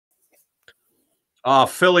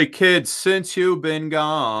Philly kids, since you've been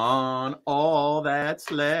gone, all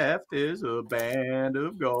that's left is a band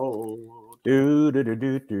of gold.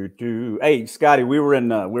 Hey, Scotty, we were in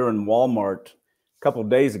Walmart a couple of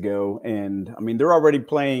days ago, and I mean they're already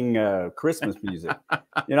playing Christmas music.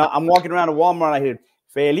 You know, I'm walking around a Walmart, and I hear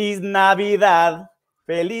 "Feliz Navidad,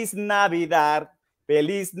 Feliz Navidad,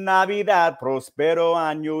 Feliz Navidad, Prospero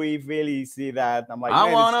año y felicidad." I'm like,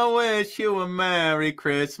 I want to wish you a Merry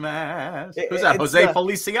Christmas. Who's that? Jose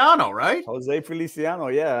Feliciano, right? Jose Feliciano,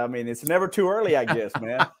 yeah. I mean, it's never too early, I guess,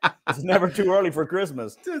 man. It's never too early for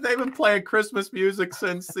Christmas. Dude, they've been playing Christmas music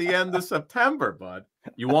since the end of September, bud.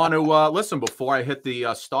 You want to listen before I hit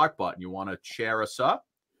the start button? You want to share us up?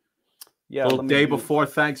 Yeah. Little day before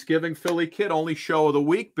Thanksgiving, Philly Kid, only show of the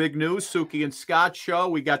week. Big news, Suki and Scott show.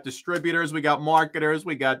 We got distributors, we got marketers,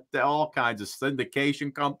 we got all kinds of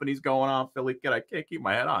syndication companies going on, Philly Kid. I can't keep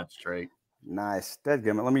my head on straight. Nice.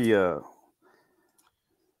 Dadgummit. Let me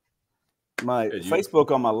my Facebook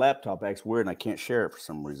on my laptop acts weird and I can't share it for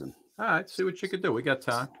some reason. All right, see what you can do. We got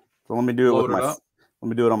time. So let me do it let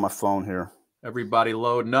me do it on my phone here. Everybody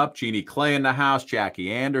loading up. Jeannie Clay in the house,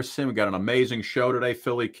 Jackie Anderson. We got an amazing show today,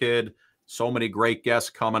 Philly Kid. So many great guests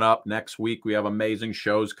coming up. Next week, we have amazing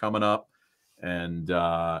shows coming up. And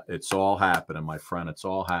it's all happening, my friend. It's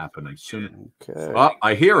all happening soon. Okay. Oh,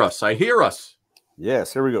 I hear us. I hear us.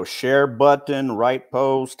 Yes, here we go. Share button, right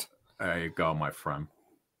post. There you go, my friend.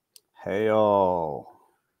 Hey, all.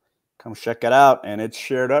 Come check it out. And it's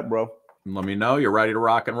shared up, bro. Let me know. You're ready to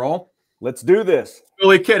rock and roll? Let's do this.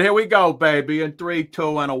 Philly Kid, here we go, baby. In 3,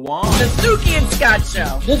 2, and a 1. The Suki and Scott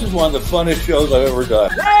Show. This is one of the funnest shows I've ever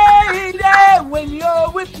done. Lady, when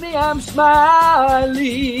you're with me, I'm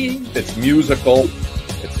smiling. It's musical.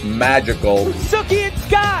 It's magical. Suki and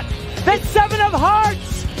Scott, that's 7 of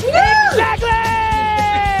hearts. Exactly.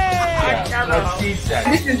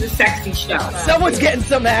 This is a sexy show. Someone's getting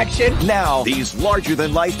some action. Now, these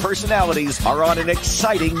larger-than-life personalities are on an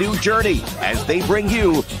exciting new journey as they bring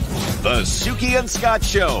you the Suki and Scott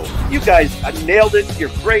Show. You guys nailed it. You're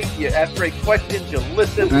great. You ask great questions. You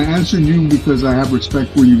listen. I answered you because I have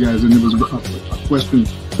respect for you guys, and it was a question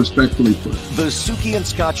respectfully put. The Suki and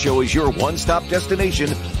Scott Show is your one-stop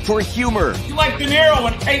destination for humor. You like De Niro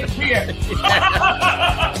and Cape Fear.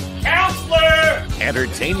 Counselor!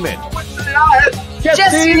 Entertainment.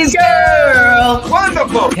 Jesse's girl!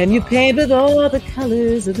 Wonderful. Can you paint with all the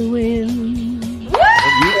colors of the wind?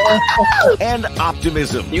 And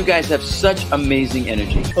optimism. You guys have such amazing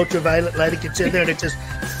energy. Ultraviolet light, it gets in there and it just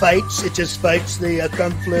fights the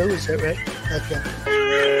kung flu, is that right? Okay.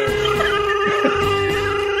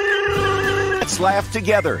 Let's laugh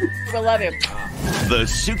together. I love him. The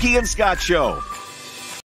Suki and Scott Show.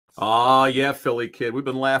 Oh, yeah, Philly Kid. We've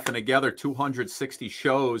been laughing together 260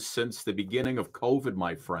 shows since the beginning of COVID,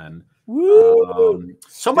 my friend.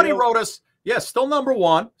 Somebody wrote us. Yeah, still number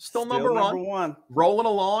one. Still number one. Rolling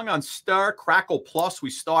along on Star Crackle Plus.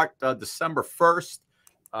 We start December 1st.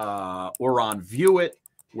 We're on View It.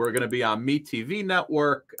 We're going to be on MeTV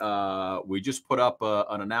Network. We just put up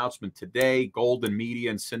an announcement today. Golden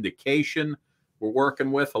Media and Syndication we're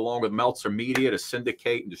working with, along with Meltzer Media, to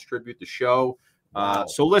syndicate and distribute the show. Wow.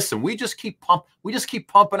 So listen, we just keep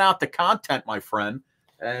pumping out the content, my friend.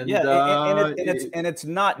 And yeah, and it's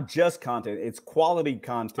not just content; it's quality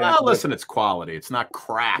content. Listen, it's quality. It's not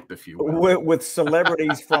crap, if you will. With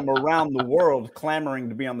celebrities from around the world clamoring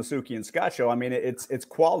to be on the Suki and Scott Show. I mean, it's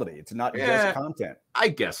quality. It's not just content. I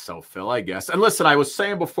guess so, Phil. I guess. And listen, I was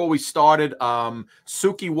saying before we started,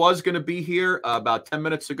 Suki was going to be here about 10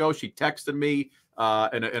 minutes ago. She texted me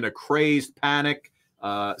in a crazed panic.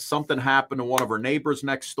 Something happened to one of her neighbors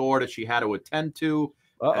next door that she had to attend to.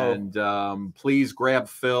 And please grab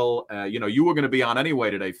Phil. You were going to be on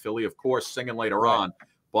anyway today, Philly, of course, singing later on.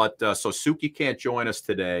 But so Suki can't join us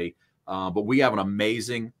today. But we have an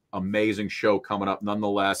amazing show coming up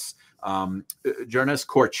nonetheless. Jearnest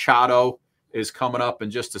Corchado is coming up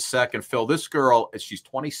in just a second. Phil, this girl, she's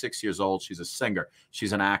 26 years old. She's a singer.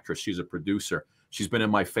 She's an actress. She's a producer. She's been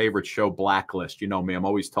in my favorite show, Blacklist. You know me. I'm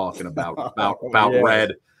always talking about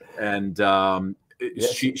Red. And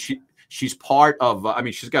she's part of,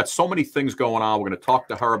 she's got so many things going on. We're going to talk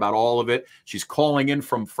to her about all of it. She's calling in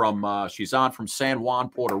from she's on from San Juan,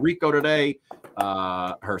 Puerto Rico today.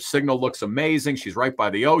 Her signal looks amazing. She's right by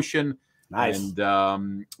the ocean. Nice.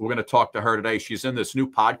 And we're going to talk to her today. She's in this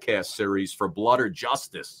new podcast series for Blood or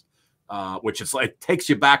Justice, which is like takes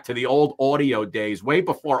you back to the old audio days, way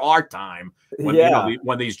before our time, when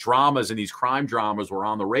when these dramas and these crime dramas were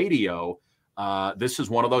on the radio. This is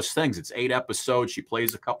one of those things. It's 8 episodes. She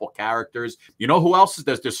plays a couple characters. You know who else is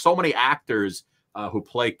there? There's so many actors who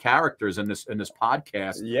play characters in this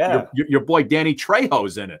podcast. Yeah, your boy Danny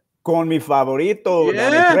Trejo's in it. Con mi favorito,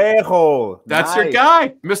 Yeah. Danny Trejo. That's Nice. your guy,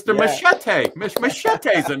 Mr. Yeah. Machete.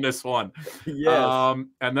 Machete's in this one. Yes.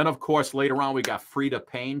 And then, of course, later on, we got Freda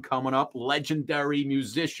Payne coming up, legendary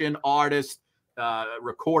musician, artist,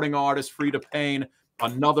 recording artist, Freda Payne.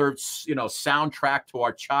 Another, soundtrack to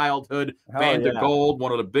our childhood. Band of Gold,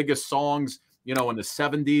 one of the biggest songs, in the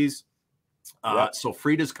 70s. So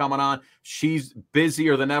Freda's coming on. She's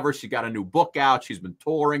busier than ever. She got a new book out. She's been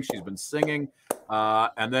touring. She's been singing.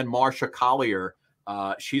 And then Marsha Collier.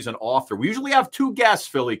 She's an author. We usually have 2 guests,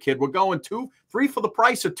 Philly Kid. We're going 3 for the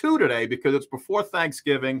price of 2 today because it's before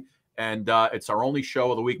Thanksgiving and it's our only show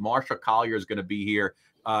of the week. Marsha Collier is going to be here.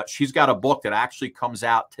 She's got a book that actually comes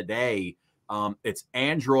out today. It's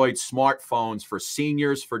Android smartphones for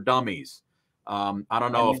seniors for dummies. I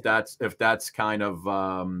don't know if that's kind of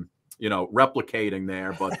replicating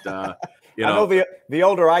there, but I know the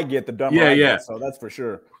older I get, the dumber I get, so that's for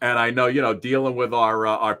sure. And I know, dealing with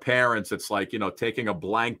our parents, it's like, taking a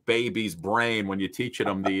blank baby's brain when you're teaching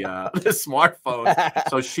them the smartphone.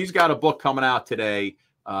 So she's got a book coming out today.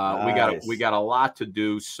 Nice. We got a lot to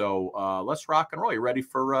do. So let's rock and roll. You ready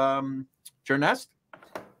for Jearnest?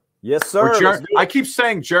 Yes, sir. I keep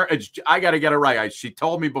saying I got to get it right. She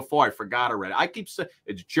told me before. I forgot already. I keep saying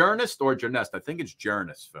it's Jearnest or Jearnest. I think it's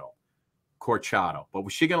Jearnest, Phil. Corchado.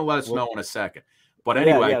 But she's going to let us know in a second. But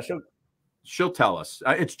anyway, she'll tell us.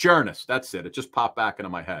 It's Jearnest. That's it. It just popped back into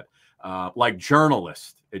my head. Like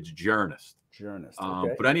journalist. It's Jearnest.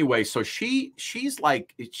 Okay. But anyway, so she's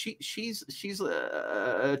like she's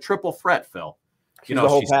a triple threat, Phil. She's the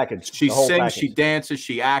whole package. She sings, she dances,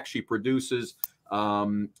 she acts, she produces.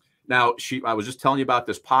 Now, I was just telling you about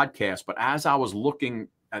this podcast, but as I was looking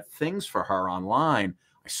at things for her online,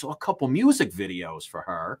 I saw a couple music videos for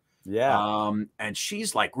her. Yeah. And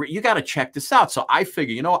she's like, you got to check this out. So I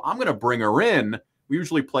figure, I'm going to bring her in. We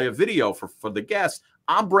usually play a video for the guests.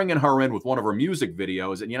 I'm bringing her in with one of her music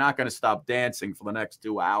videos, and you're not going to stop dancing for the next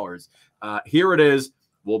 2 hours. Here it is.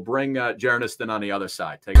 We'll bring Jearnest in on the other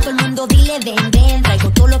side. Take it. Tirando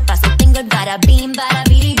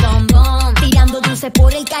dulce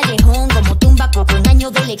por el callejón como tumbaco con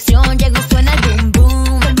años de elección. Llegó, suena el boom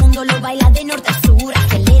boom. El mundo lo baila de norte a sur.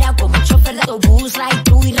 Acelera como chofer de autobús. Right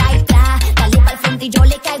through y right tra. Dale pa'l frente y yo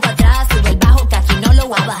le caigo atrás. Sube el bajo que aquí no lo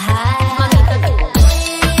voy a bajar.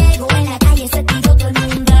 Fuego en la calle se tiró todo el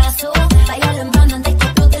mundazo. Bailalo en banda antes que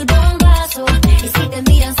explote el bombazo. Y si te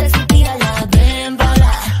miran se tira la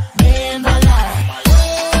bembala.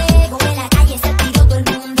 Fuego en la calle se tiró todo el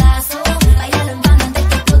mundazo. Bailalo en banda antes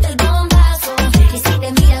que explote el bombazo. Y si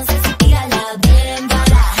te miran se tira la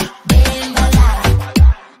bembala.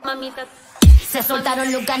 Mamita. Se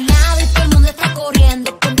soltaron los ganados y todo el mundo está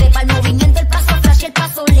corriendo. Ponte pa'l movimiento, el paso flash y el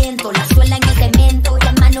paso lento. La suela en el cemento,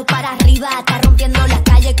 la mano para arriba. Está rompiendo la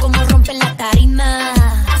calle como rompen la tarima.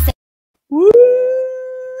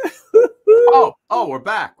 Oh, we're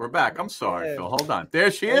back. We're back. I'm sorry, Phil. Hold on.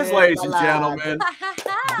 There she is, ladies and gentlemen.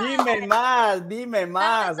 Dime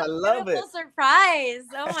más. I love it. Surprise.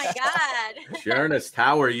 Oh, my God. Jearnest,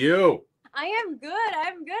 how are you? I am good.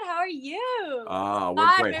 I'm good. How are you? Oh,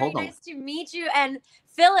 we're great. Hold on. Nice to meet you. And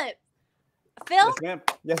Philip. Phil?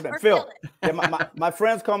 Yes, ma'am. Phil. Yeah, my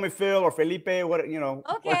friends call me Phil or Felipe. Okay.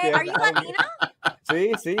 Are you Latino?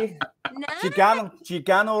 Sí. Nice.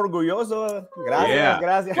 Chicano orgulloso.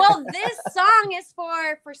 Gracias. Well, this song is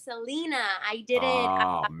for Selena. I did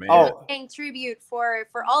it. Man. Paying tribute for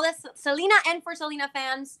all this Selena and for Selena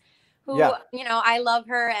fans who, I love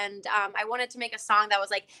her. And I wanted to make a song that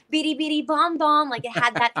was like beady beady bom bom, like it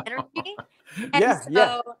had that energy. And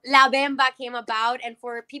so La Bemba came about. And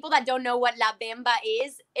for people that don't know what La Bemba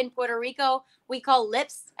is, in Puerto Rico, we call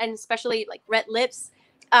lips, and especially like red lips,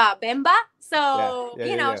 Bemba. So,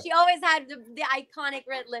 she always had the iconic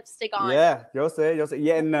red lipstick on. Yeah, yo sé.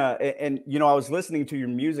 Yeah, and I was listening to your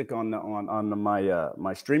music on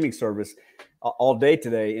my streaming service all day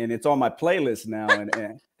today, and it's on my playlist now.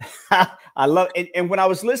 And I love it. And when I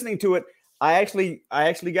was listening to it, I actually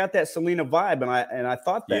got that Selena vibe, and I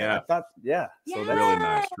thought that. Yeah. So that's really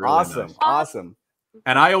nice. Really nice. Awesome.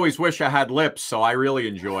 And I always wish I had lips, so I really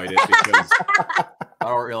enjoyed it because I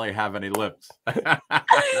don't really have any lips.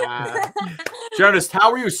 Jearnest, how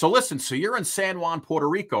are you? So listen, you're in San Juan, Puerto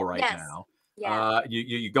Rico right now. Yeah.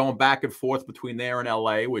 You're going back and forth between there and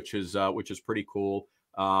LA, which is pretty cool.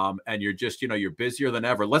 And you're just, you're busier than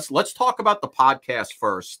ever. Let's talk about the podcast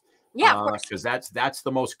first. Yeah, of course. Because that's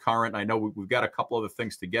the most current. I know we've got a couple other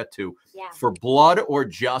things to get to. Yeah. For Blood or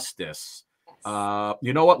Justice.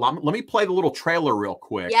 You know what? Let me play the little trailer real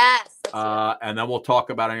quick. Yes. And then we'll talk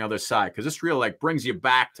about it on the other side, because this really like brings you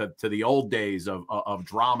back to the old days of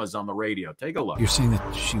dramas on the radio. Take a look. You're saying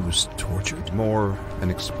that she was tortured? More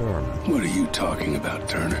an experiment. What are you talking about,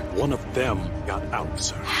 Turner? One of them got out,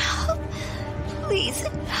 sir. Help. Please,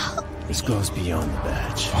 help. This goes beyond the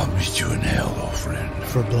badge. I'll meet you in hell, old friend.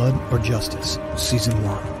 For Blood or Justice, Season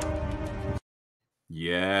 1.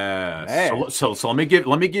 Yes. So let me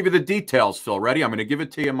give you the details, Phil. Ready? I'm going to give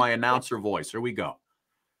it to you in my announcer voice. Here we go.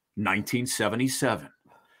 1977.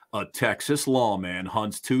 A Texas lawman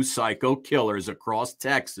hunts 2 psycho killers across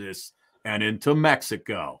Texas and into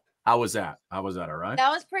Mexico. How was that? All right?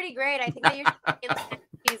 That was pretty great. I think that you're in the second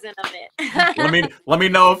season of it. let me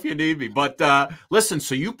know if you need me. But listen,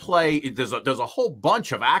 so you play. There's a whole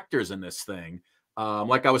bunch of actors in this thing.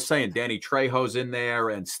 Like I was saying, Danny Trejo's in there,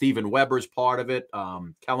 and Steven Weber's part of it.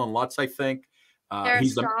 Kellen Lutz, I think. They're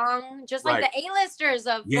strong, just like the A-listers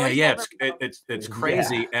of it's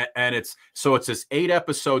crazy, and it's this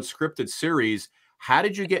 8-episode scripted series. How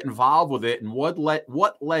did you get involved with it, and what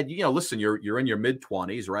led you know? Listen, you're in your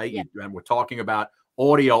mid-20s, right? Yeah. And we're talking about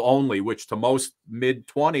audio only, which to most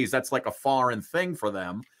mid-20s, that's like a foreign thing for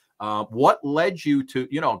them. What led you to,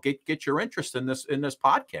 get your interest in this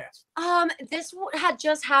podcast? This had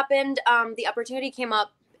just happened. The opportunity came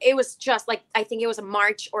up. It was just like, I think it was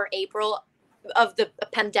March or April of the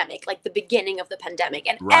pandemic, like the beginning of the pandemic.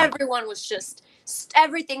 And everyone was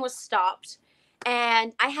everything was stopped.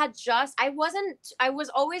 And I was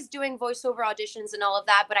always doing voiceover auditions and all of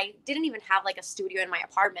that, but I didn't even have like a studio in my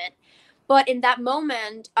apartment. But in that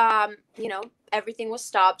moment, everything was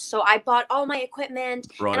stopped. So I bought all my equipment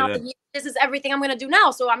and I was like, this is everything I'm going to do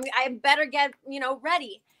now. So I better get,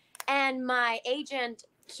 ready. And my agent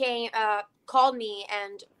called me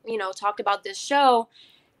and, talked about this show.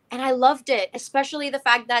 And I loved it, especially the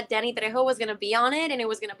fact that Danny Trejo was going to be on it and it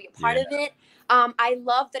was going to be a part of it. I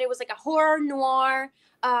loved that it was like a horror noir.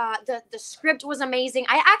 The script was amazing.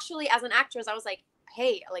 I actually, as an actress, I was like,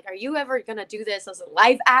 hey, like, are you ever going to do this as a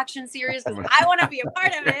live action series? Because I want to be a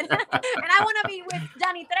part of it. And I want to be with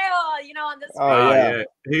Danny Trejo, on this. Oh, yeah.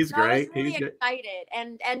 He's so great. I was really excited.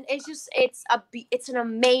 And it's an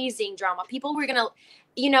amazing drama. People were going to,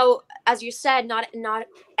 as you said, not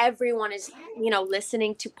everyone is,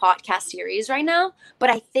 listening to podcast series right now, but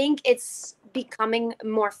I think it's becoming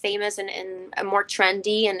more famous and more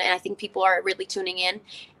trendy. And I think people are really tuning in.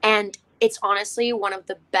 And it's honestly one of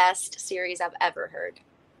the best series I've ever heard.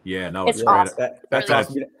 Yeah, no, it's awesome. That's really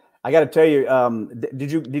awesome. I got to tell you,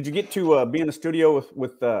 did you get to be in the studio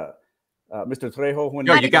with Mr. Trejo? When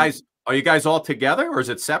are you guys all together, or is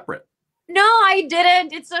it separate? No, I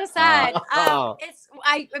didn't. It's so sad.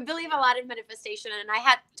 I believe a lot in manifestation, and I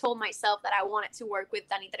had told myself that I wanted to work with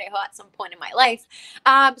Danny Trejo at some point in my life.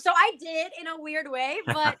 So I did in a weird way,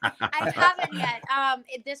 but I haven't yet.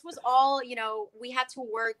 This was all, we had to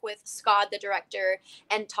work with Scott, the director,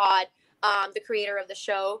 and Todd, the creator of the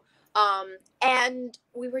show. And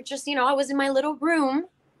we were just, I was in my little room,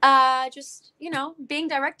 just, being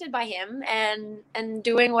directed by him and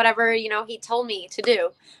doing whatever, he told me to do.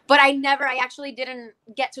 But I actually didn't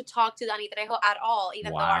get to talk to Danny Trejo at all,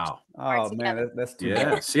 even though oh man, that's too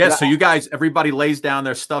bad. So you guys, everybody lays down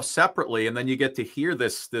their stuff separately, and then you get to hear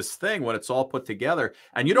this thing when it's all put together.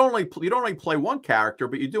 And you don't only play one character,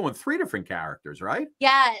 but you're doing 3 different characters, right?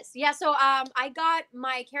 Yes. Yeah. So I got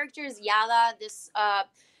my characters Yada, this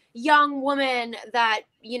young woman that,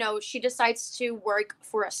 she decides to work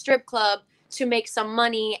for a strip club to make some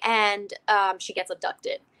money, and she gets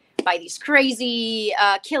abducted by these crazy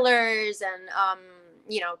killers and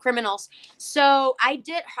criminals. So I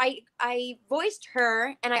voiced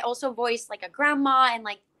her, and I also voiced like a grandma and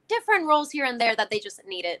like different roles here and there that they just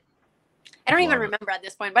needed. I don't even remember at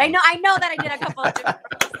this point, but I know that I did a couple of different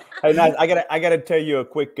roles. Hey, nice. I gotta tell you a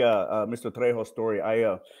quick Mr. Trejo story.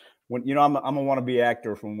 When I'm a wannabe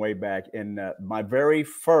actor from way back, and my very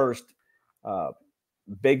first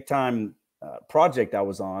big time project I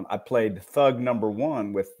was on, I played Thug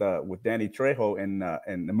 #1 with Danny Trejo in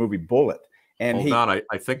the movie Bullet. And hold on,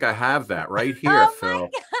 I think I have that right here, Phil.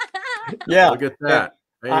 Yeah, look at that.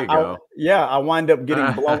 There you go. I wind up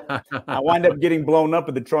getting blown. I wind up getting blown up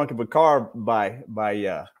in the trunk of a car by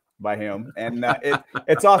him, and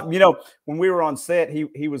it's awesome. When we were on set,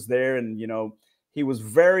 he was there, and he was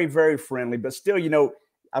very, very friendly, but still,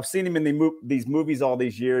 I've seen him in these movies all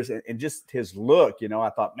these years, and just his look, I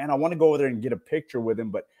thought, man, I want to go over there and get a picture with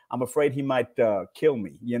him, but I'm afraid he might kill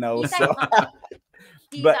me, He's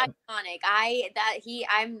iconic.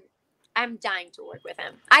 I'm dying to work with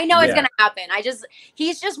him. I know it's gonna happen.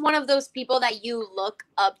 He's just one of those people that you look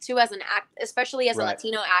up to as an act, especially as a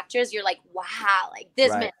Latino actress. You're like, wow, like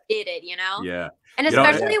this man did it, you know? Yeah. And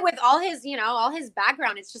especially with all his, you know, all his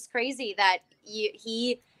background, it's just crazy that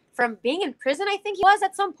he from being in prison, I think he was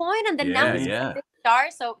at some point, and then now he's a big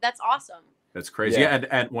star. So that's awesome. That's crazy. Yeah.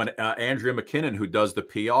 And when Andrea McKinnon, who does the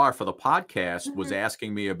PR for the podcast, was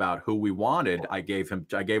asking me about who we wanted, I gave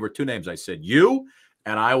her two names. I said, you,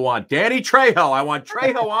 and I want Danny Trejo. I want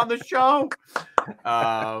Trejo on the show.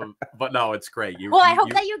 But no, it's great. I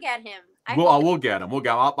hope that you get him. We'll get him.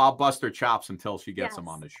 I'll bust her chops until she gets him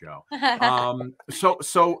on the show.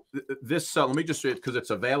 So this let me just, because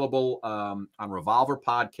it's available on Revolver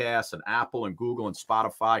Podcasts and Apple and Google and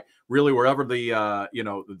Spotify, really wherever the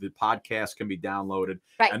the podcast can be downloaded.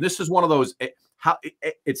 Right. And this is one of those.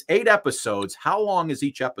 It's 8 episodes. How long is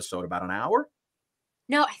each episode? About an hour?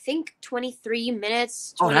 No, I think 23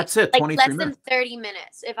 minutes. That's it. Like less than 30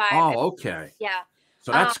 minutes. Okay. Yeah.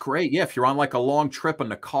 So that's great. Yeah, if you're on like a long trip in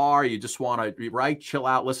the car, you just want to chill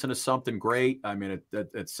out, listen to something great. I mean,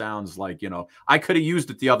 it sounds like, you know, I could have used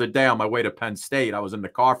it the other day on my way to Penn State. I was in the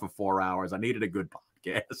car for 4 hours. I needed a good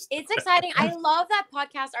podcast. It's exciting. I love that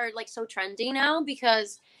podcasts are like so trendy now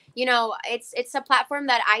because, you know, it's a platform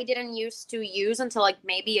that I didn't used to use until like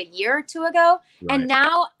maybe a year or two ago. Right. And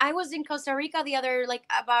now I was in Costa Rica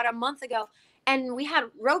about a month ago. And we had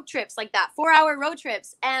road trips like that, 4-hour road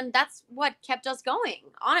trips. And that's what kept us going,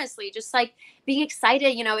 honestly. Just like being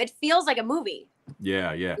excited, you know, it feels like a movie.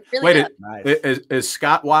 Yeah, yeah. Really is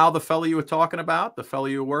Scott Weil the fellow you were talking about? The fellow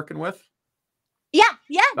you were working with? Yeah,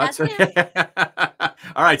 that's him.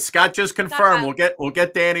 All right, Scott just confirmed. We'll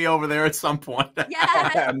get Danny over there at some point.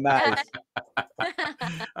 Yeah. Nice.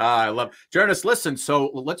 I love Jearnest. Listen,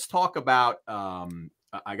 so let's talk about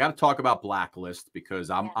I got to talk about Blacklist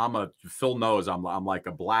because Phil knows I'm like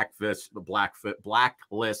a blacklist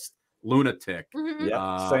lunatic. Mm-hmm.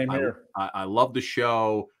 Yeah, same here. I love the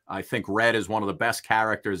show. I think Red is one of the best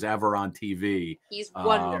characters ever on TV. He's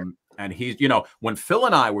wonderful. And he's, you know, when Phil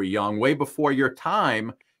and I were young, way before your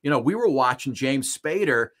time, you know, we were watching James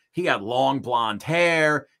Spader. He had long blonde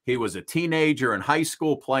hair. He was a teenager in high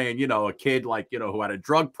school playing, you know, a kid like, you know, who had a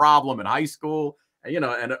drug problem in high school. You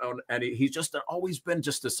know, and he's just always been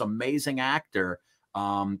just this amazing actor.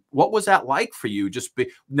 What was that like for you?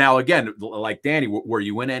 Now, again, like Danny, were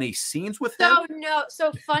you in any scenes with him?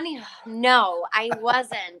 So funny. No, I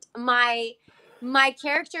wasn't. My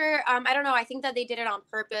character, I don't know. I think that they did it on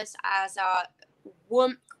purpose as a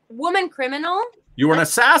woman criminal. You were an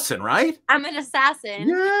assassin, right? I'm an assassin.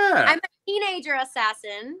 Yeah. I'm a teenager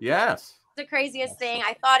assassin. Yes. The craziest thing.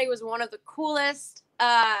 I thought it was one of the coolest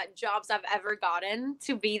jobs I've ever gotten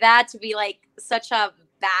to be like such a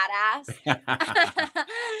badass.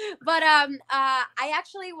 But I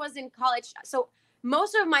actually was in college. So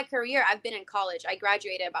most of my career I've been in college. I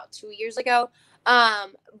graduated about 2 years ago.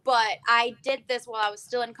 But I did this while I was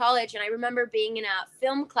still in college, and I remember being in a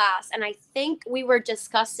film class, and I think we were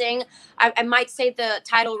discussing, I might say the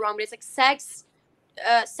title wrong, but it's like Sex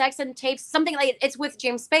and Tapes, something like it's with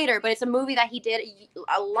James Spader, but it's a movie that he did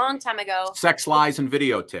a long time ago. Sex, Lies, and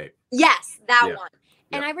Videotape. Yes, that one.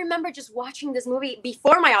 And I remember just watching this movie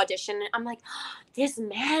before my audition, and I'm like, oh, this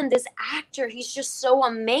actor, he's just so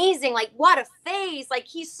amazing. Like, what a face. Like,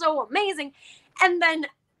 he's so amazing. And then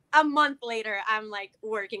a month later, I'm like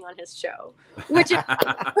working on his show, which is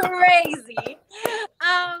crazy.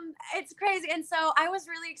 It's crazy. And so I was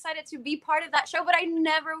really excited to be part of that show, but I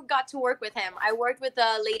never got to work with him. I worked with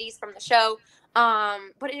the ladies from the show,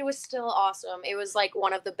 but it was still awesome. It was like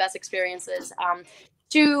one of the best experiences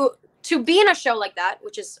to be in a show like that,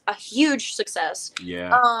 which is a huge success.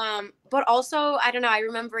 Yeah. But also, I don't know, I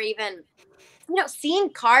remember even, you know, seeing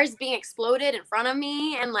cars being exploded in front of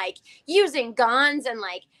me and like using guns and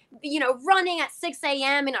like, you know, running at 6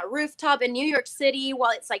 a.m. in a rooftop in New York City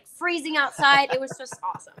while it's like freezing outside. It was just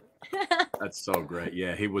awesome. That's so great.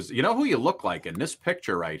 Yeah, he was. You know who you look like in this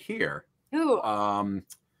picture right here? Who?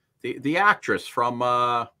 The actress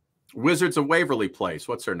from Wizards of Waverly Place.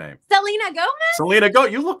 What's her name? Selena Gomez. Selena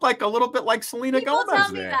Gomez. You look like a little bit like Selena Gomez. People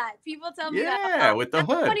tell me that. People tell me that. Yeah, with the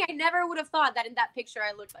hood. Funny. I never would have thought that in that picture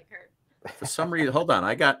I looked like her. For some reason, hold on.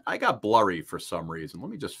 I got blurry for some reason. Let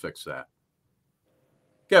me just fix that.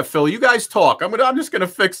 Yeah, Phil, you guys talk. I'm just gonna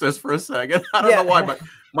fix this for a second. I don't know why, but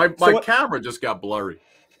my camera just got blurry.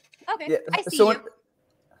 Okay, yeah. I see you.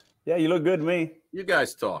 Yeah, you look good to me. You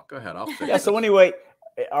guys talk. Go ahead. I'll fix it. So anyway,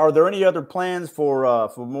 are there any other plans for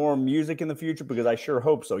more music in the future? Because I sure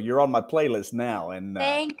hope so. You're on my playlist now, and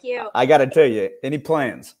thank you. I got to tell you, any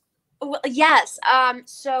plans? Well, yes.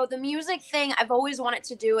 So the music thing, I've always wanted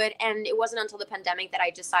to do it, and it wasn't until the pandemic that I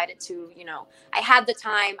decided to, I had the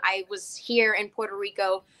time. I was here in Puerto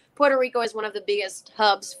Rico. Puerto Rico is one of the biggest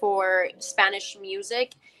hubs for Spanish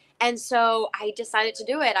music. And so I decided to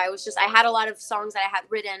do it. I had a lot of songs that I had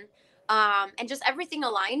written, and just everything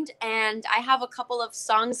aligned. And I have a couple of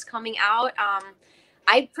songs coming out.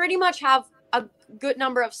 I pretty much have a good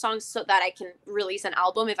number of songs so that I can release an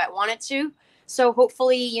album if I wanted to. So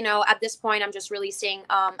hopefully, at this point, I'm just releasing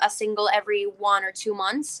a single every 1 or 2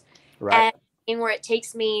 months. Right. And where it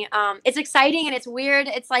takes me, it's exciting and it's weird.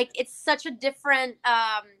 It's like, it's such a different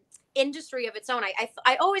industry of its own.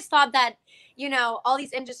 I always thought that, all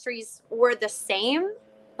these industries were the same,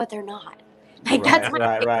 but they're not. Like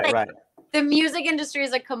Right. The music industry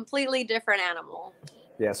is a completely different animal.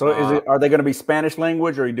 Yeah. So are they going to be Spanish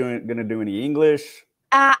language, or are you going to do any English?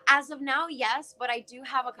 As of now, yes, but I do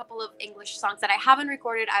have a couple of English songs that I haven't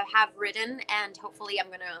recorded. I have written, and hopefully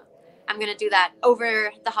I'm gonna do that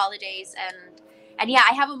over the holidays. And yeah,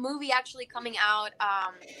 I have a movie actually coming out.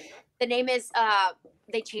 The name is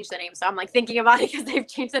they changed the name, so I'm like thinking about it because they've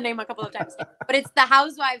changed the name a couple of times. But it's The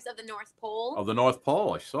Housewives of the North Pole. Of the North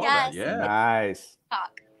Pole, I saw that. Yeah, nice.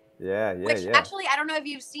 Yeah. Which actually, I don't know if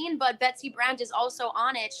you've seen, but Betsy Brandt is also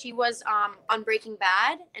on it. She was on Breaking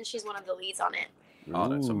Bad, and she's one of the leads on it. Oh,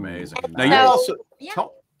 that's amazing. And Now, you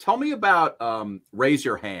also tell me about Raise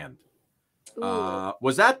Your Hand.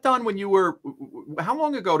 Was that done when you were? How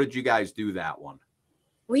long ago did you guys do that one?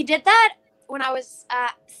 We did that when I was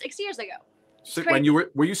 6 years ago. So when you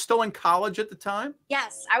were you still in college at the time?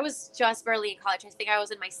 Yes, I was just barely in college. I think I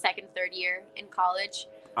was in my second, third year in college.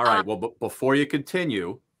 All right. Well, but before you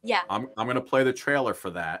continue, I'm going to play the trailer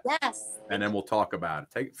for that. Yes. And then we'll talk about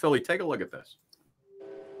it. Philly, take a look at this.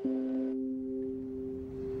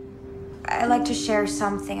 I'd like to share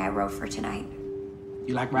something I wrote for tonight.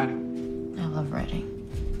 You like writing? I love writing.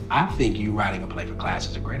 I think you writing a play for class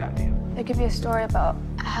is a great idea. There could be a story about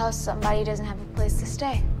how somebody doesn't have a place to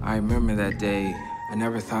stay. I remember that day. I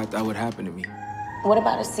never thought that would happen to me. What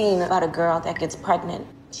about a scene about a girl that gets pregnant?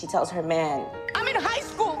 She tells her man, I'm in high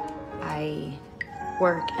school! I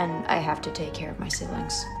work and I have to take care of my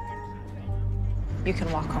siblings. You can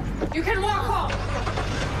walk home. You can walk home!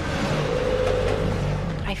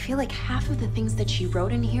 I feel like half of the things that she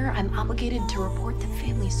wrote in here, I'm obligated to report to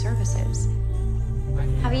family services.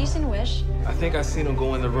 Have you seen Wish? I think I seen him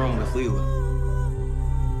go in the room with Leela.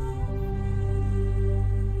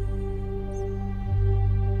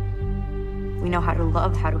 We know how to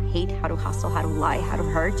love, how to hate, how to hustle, how to lie, how to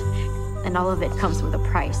hurt. And all of it comes with a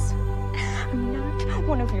price. I'm not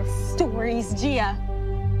one of your stories, Gia.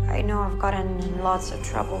 I know I've gotten in lots of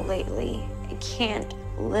trouble lately. I can't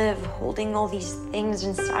live holding all these things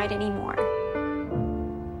inside anymore.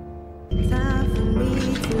 Time for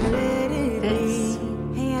me to let it be.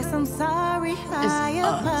 Yes, I'm sorry, I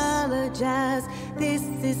apologize. This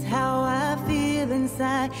is how I feel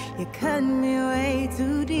inside. You cut me way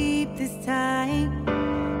too deep this time.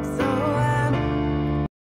 So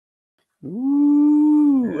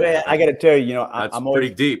I got to tell you, That's I'm pretty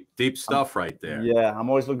always, deep stuff right there. Yeah, I'm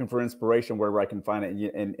always looking for inspiration wherever I can find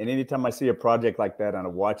it. And anytime I see a project like that and I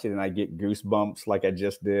watch it and I get goosebumps like I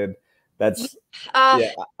just did, that's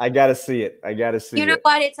I got to see it. I got to see it. You know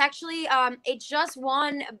what? It's actually it just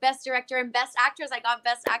won Best Director and Best Actress. I got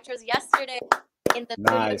Best Actress yesterday in the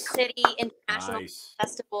Studio City International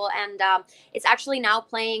Festival, and it's actually now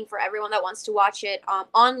playing for everyone that wants to watch it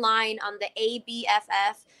online on the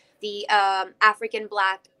ABFF, the African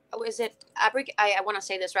Black. Is it African? I want to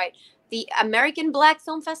say this right. The American Black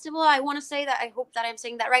Film Festival. I want to say that. I hope that I'm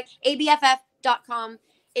saying that right. ABFF.com.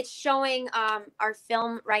 It's showing our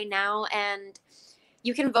film right now, and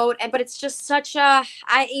you can vote. But it's just such a.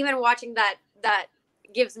 Even watching that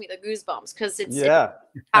gives me the goosebumps because it's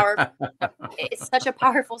powerful. It's such a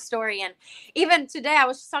powerful story. And even today, I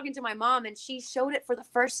was just talking to my mom, and she showed it for the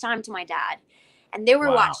first time to my dad, and they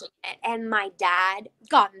were watching it. And my dad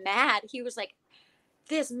got mad. He was like,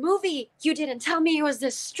 "This movie, you didn't tell me it was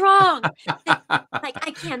this strong. Like,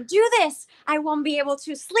 I can't do this. I won't be able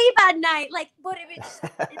to sleep at night." Like, but if it's,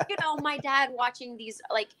 my dad watching these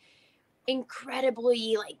like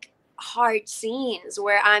incredibly like hard scenes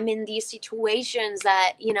where I'm in these situations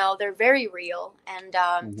that, they're very real, and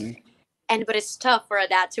but it's tough for a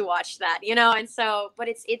dad to watch that, and so, but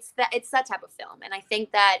it's that type of film. And I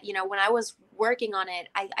think that, when I was working on it,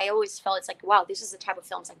 I always felt it's like, wow, this is the type of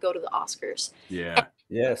films that go to the Oscars. Yeah.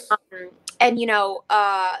 Yes. And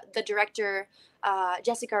the director,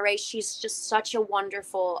 Jessica Ray, she's just such a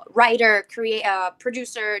wonderful writer,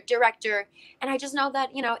 producer, director, and I just know that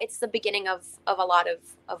it's the beginning of a lot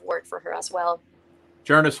of work for her as well.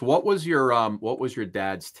 Jearnest, what was your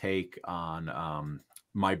dad's take on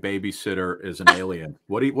My Babysitter is an Alien?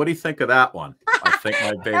 What do you think of that one? I think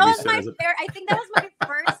My Babysitter. I think that was my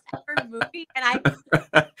first ever movie, and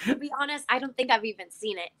to be honest, I don't think I've even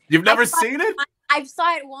seen it. You've never seen it? I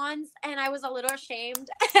saw it once, and I was a little ashamed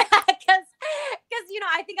because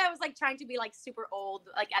I think I was like trying to be like super old,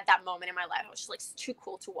 like at that moment in my life. I was just like too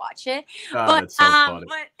cool to watch it. But that's so funny.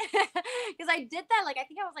 because I did that, like I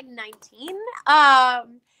think I was like 19.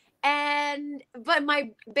 But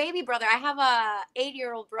my baby brother, I have a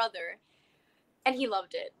 8-year-old brother, and he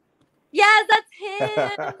loved it. Yes, that's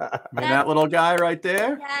him. That little guy right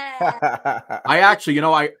there. Yeah. I actually,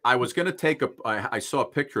 I was gonna take I saw a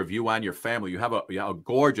picture of you and your family. You have a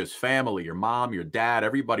gorgeous family. Your mom, your dad,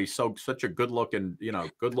 everybody's such a good looking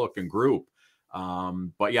group.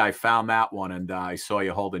 But yeah, I found that one, and I saw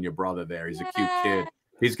you holding your brother there. He's a cute kid.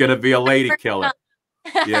 He's gonna be a lady killer.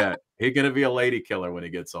 Yeah, he's gonna be a lady killer when he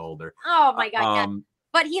gets older. Oh my God! Yeah.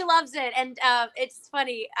 But he loves it, and it's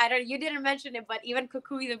funny. You didn't mention it, but even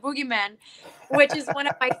Cucuy the Boogeyman, which is one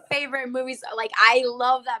of my favorite movies. Like I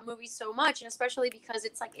love that movie so much, and especially because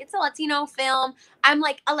it's a Latino film. I'm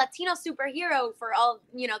like a Latino superhero for all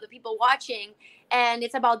the people watching, and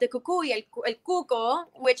it's about the Cucuy, el Cuco,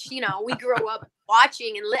 which we grew up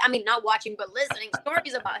watching and not watching, but listening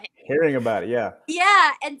stories about him, hearing about it.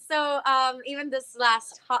 Yeah, and so even this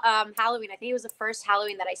last Halloween, I think it was the first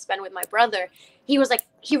Halloween that I spent with my brother. He was like,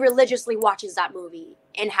 he religiously watches that movie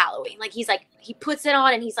in Halloween. Like he puts it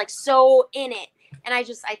on and he's like so in it. And I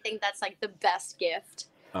think that's like the best gift.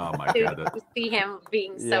 Oh my God. To see him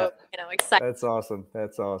being so, excited. That's awesome.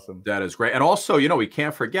 That's awesome. That is great. And also, we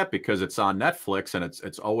can't forget, because it's on Netflix and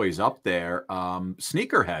it's always up there.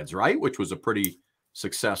 Sneakerheads, right? Which was a pretty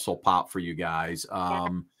successful pop for you guys.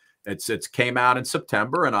 It's came out in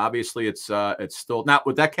September, and obviously it's still not.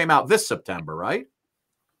 That came out this September, right?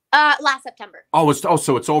 Last September.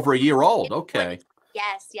 So it's over a year old. Okay.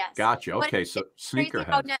 Yes. Gotcha. Okay, so Sneakerhead.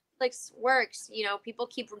 How Netflix works, people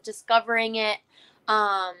keep discovering it,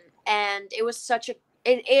 and it was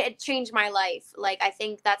it changed my life. Like I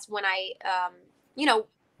think that's when I,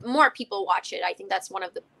 more people watch it. I think that's one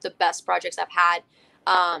of the best projects I've had,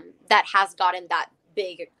 that has gotten that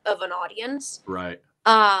big of an audience. Right.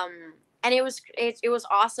 And it was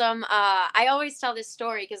awesome. I always tell this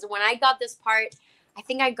story because when I got this part, I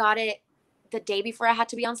think I got it the day before I had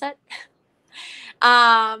to be on set.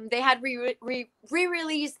 They had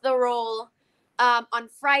re-released the role on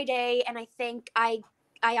Friday, and I think I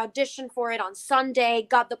auditioned for it on Sunday,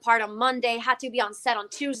 got the part on Monday, had to be on set on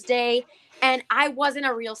Tuesday, and I wasn't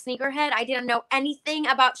a real sneakerhead. I didn't know anything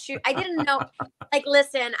about I didn't know,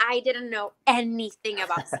 I didn't know anything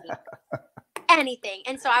about sneakers. Anything.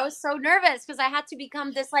 And so I was so nervous because I had to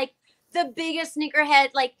become this the biggest sneakerhead.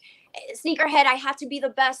 I had to be the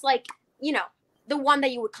best, the one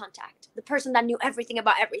that you would contact, the person that knew everything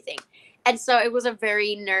about everything. And so it was a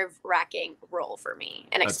very nerve-wracking role for me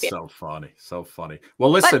and experience. So funny.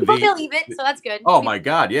 Well, listen, but people believe it, so that's good. Oh my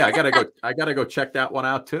God, yeah, I gotta go check that one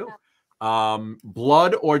out too.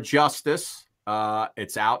 Blood or Justice.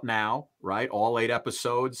 It's out now, right? All 8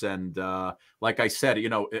 episodes, and like I said, you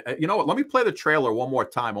know what? Let me play the trailer one more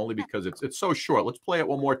time, only because it's so short. Let's play it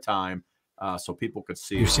one more time, so people could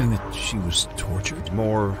see. You're saying that she was tortured?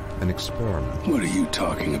 More an experiment. What are you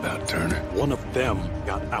talking about, Turner? One of them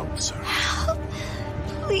got out, sir. Help.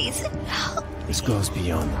 Please help. This goes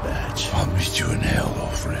beyond the badge. I'll meet you in hell,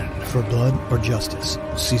 old friend. For Blood or Justice,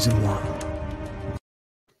 Season 1.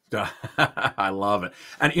 I love it.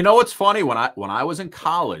 And you know what's funny? When I was in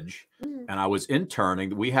college and I was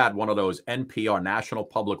interning, we had one of those NPR, National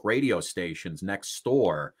Public Radio stations next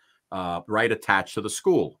door, right attached to the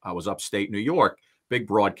school. I was upstate New York, big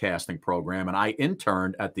broadcasting program, and I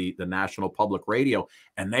interned at the National Public Radio,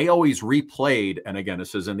 and they always replayed, and again,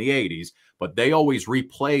 this is in the 80s, but they always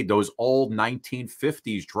replayed those old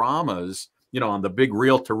 1950s dramas, on the big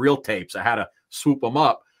reel-to-reel tapes. I had to swoop them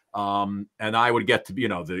up. And I would get to,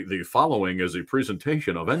 the following is a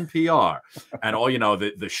presentation of NPR and all,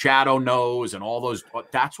 the Shadow Knows and all those.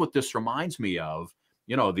 That's what this reminds me of,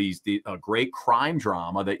 the great crime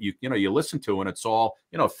drama that you listen to, and it's all,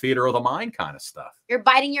 theater of the mind kind of stuff. You're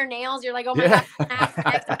biting your nails. You're like, oh my God,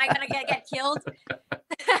 am I going to get killed?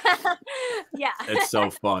 Yeah. It's so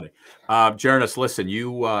funny. Jearnest, listen,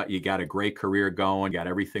 you got a great career going, got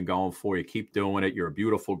everything going for you. Keep doing it. You're a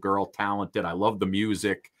beautiful girl, talented. I love the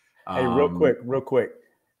music. Hey, real quick,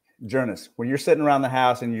 Jearnest, when you're sitting around the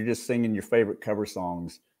house and you're just singing your favorite cover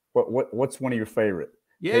songs, what's one of your favorite?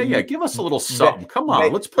 Yeah, give us a little something. Come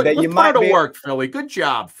on, let's put it to work, Philly. Good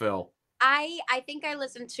job, Phil. I think I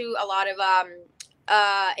listen to a lot of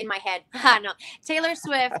in my head. No, Taylor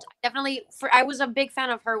Swift, definitely. I was a big fan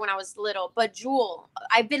of her when I was little, but Jewel,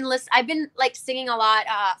 I've been like singing a lot.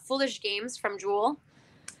 Foolish Games from Jewel.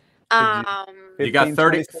 You got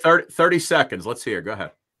 30 seconds. Let's hear. Go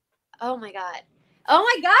ahead. Oh my God,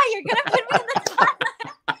 you're gonna put me in the spotlight.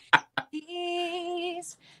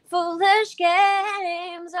 These foolish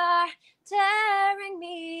games are tearing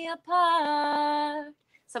me apart.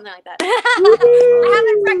 Something like that. I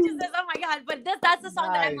haven't practiced this. Oh my God. But that's the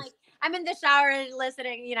song that I'm like, I'm in the shower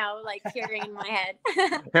listening, you know, like hearing in my head.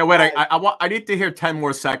 Hey, wait, I need to hear 10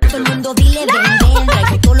 more seconds.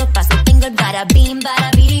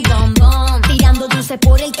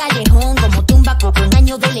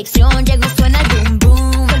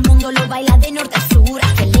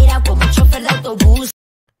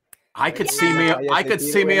 I could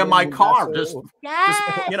see me in my car, just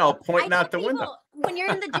you know, pointing out the window. When you're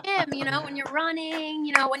in the gym, you know, when you're running,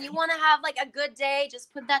 you know, when you want to have like a good day,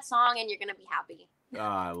 just put that song and you're gonna be happy. Oh,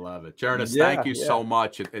 I love it, Jearnest. Thank you so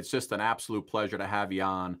much. It's just an absolute pleasure to have you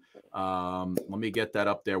on. Let me get that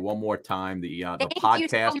up there one more time. The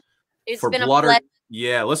podcast for Blood.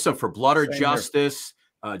 Yeah, listen, for Blood or Justice.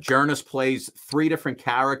 Jearnest plays 3 different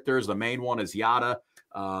characters. The main one is Yada.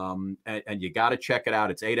 And you got to check it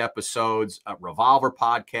out. It's 8 episodes. Revolver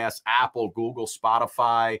Podcast, Apple, Google,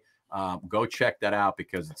 Spotify. Go check that out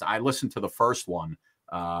because I listened to the first one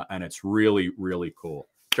and it's really, really cool.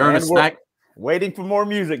 Jearnest, waiting for more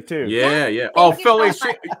music too. Yeah. Oh, Philly,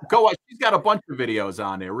 she's got a bunch of videos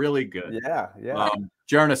on there. Really good. Yeah.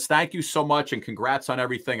 Jearnest, thank you so much and congrats on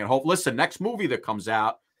everything. And listen, next movie that comes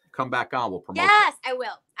out, come back on. We'll promote. Yes, I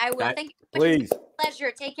will. Thank you. Please. It's a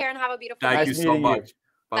pleasure. Take care and have a beautiful day. Thank you so much.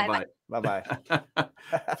 Bye-bye. Bye-bye.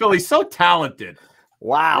 Philly's so talented.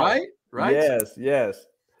 Wow. Right? Yes.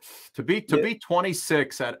 To be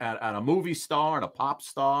 26 at a movie star and a pop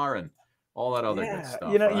star and all that other good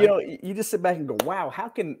stuff. You know, you just sit back and go, wow, how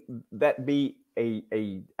can that be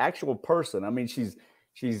a actual person? I mean, she's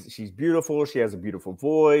beautiful. She has a beautiful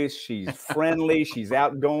voice. She's friendly. She's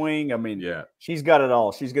outgoing. I mean, she's got it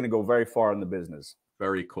all. She's going to go very far in the business.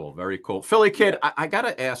 Very cool. Very cool. Philly Kid, I got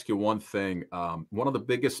to ask you one thing. One of the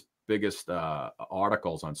biggest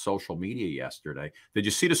articles on social media yesterday. Did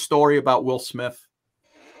you see the story about Will Smith?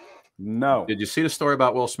 No. Did you see the story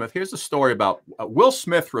about Will Smith? Here's the story about Will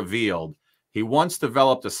Smith revealed he once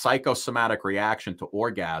developed a psychosomatic reaction to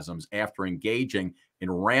orgasms after engaging in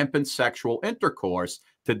rampant sexual intercourse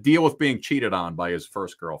to deal with being cheated on by his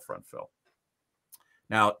first girlfriend, Phil.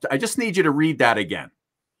 Now, I just need you to read that again.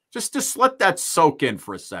 Just let that soak in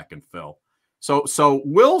for a second, Phil. So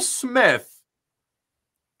Will Smith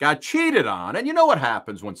got cheated on, and you know what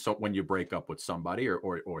happens when you break up with somebody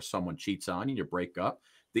or someone cheats on you, you break up.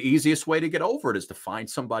 The easiest way to get over it is to find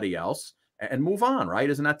somebody else and move on, right?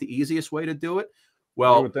 Isn't that the easiest way to do it?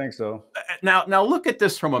 Well, I would think so. Now look at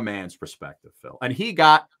this from a man's perspective, Phil. And he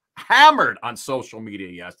got hammered on social media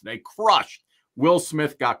yesterday, crushed. Will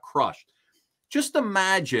Smith got crushed. Just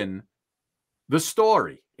imagine the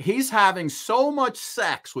story. He's having so much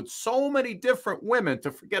sex with so many different women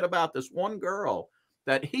to forget about this one girl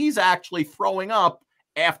that he's actually throwing up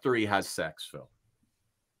after he has sex, Phil.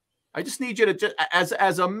 I just need you to,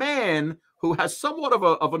 as a man who has somewhat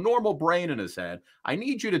of a normal brain in his head, I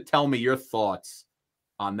need you to tell me your thoughts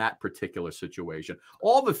on that particular situation.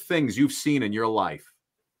 All the things you've seen in your life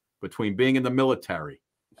between being in the military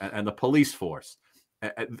and the police force.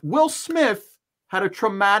 Will Smith had a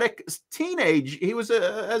traumatic teenage. He was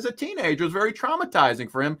as a teenager, it was very traumatizing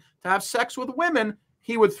for him to have sex with women.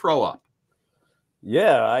 He would throw up.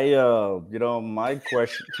 Yeah, my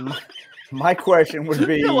question would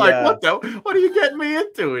be, you're like, what are you getting me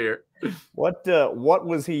into here? What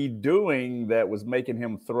was he doing that was making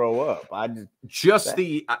him throw up? I guess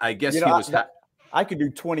he was. I could do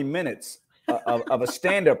 20 minutes of a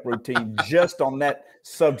stand-up routine just on that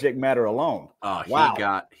subject matter alone.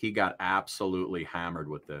 Wow. He got absolutely hammered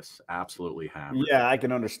with this. Absolutely hammered. Yeah, I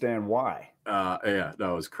can understand why. Yeah, that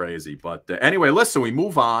was crazy. But anyway, listen, we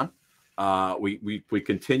move on. We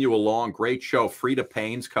continue along. Great show. Freda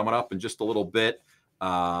Payne's coming up in just a little bit.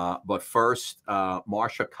 But first,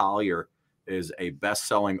 Marsha Collier is a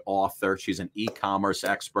best-selling author. She's an e-commerce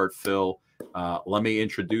expert, Phil. Let me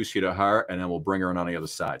introduce you to her, and then we'll bring her in on the other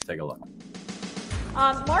side. Take a look.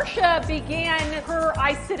 Marsha began her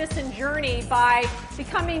iCitizen journey by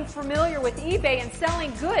becoming familiar with eBay and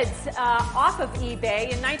selling goods off of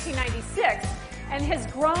eBay in 1996. And has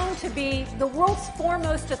grown to be the world's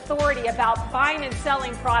foremost authority about buying and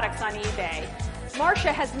selling products on eBay.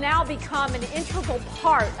 Marsha has now become an integral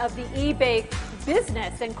part of the eBay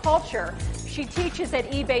business and culture. She teaches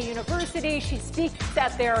at eBay University. She speaks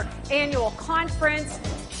at their annual conference.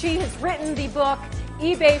 She has written the book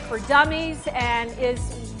eBay for Dummies and is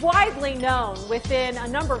widely known within a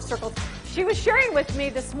number of circles. She was sharing with me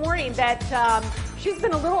this morning that she's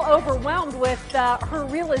been a little overwhelmed with her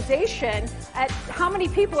realization at how many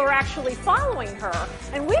people are actually following her.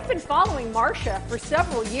 And we've been following Marsha for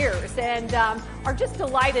several years and are just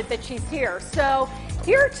delighted that she's here. So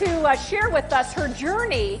here to share with us her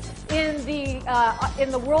journey in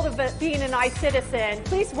the world of being an iCitizen,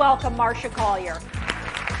 please welcome Marsha Collier.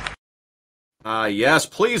 Yes,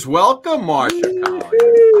 please welcome Marsha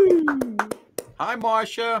Collier. Hi,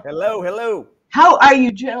 Marsha. Hello, hello. How are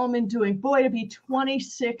you gentlemen doing? Boy, to be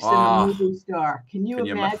 26 and a movie star. Can you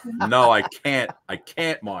imagine? No, I can't. I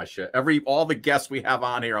can't, Marsha. All the guests we have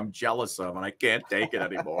on here, I'm jealous of, and I can't take it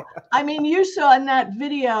anymore. I mean, you saw in that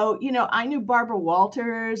video, you know, I knew Barbara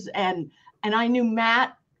Walters and I knew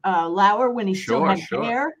Matt Lauer when he still had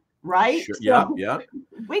hair, right? Sure. So Yeah.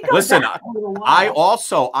 We go Listen, back a little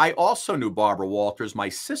while. I also knew Barbara Walters. My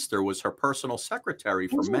sister was her personal secretary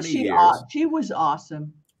for many years. She was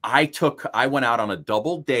awesome. I went out on a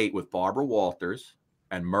double date with Barbara Walters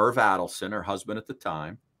and Merv Adelson, her husband at the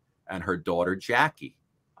time, and her daughter Jackie,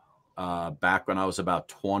 back when I was about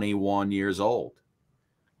 21 years old.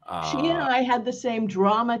 She and I had the same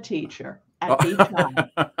drama teacher at the time.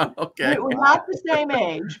 Okay. We're not the same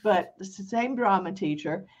age, but it's the same drama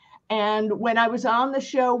teacher. And when I was on the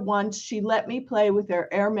show once, she let me play with her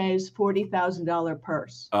Hermes $40,000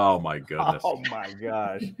 purse. Oh my goodness. Oh my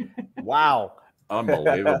gosh. Wow.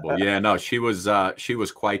 Unbelievable. Yeah, no, she was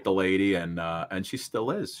quite the lady, and she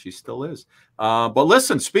still is. She still is. But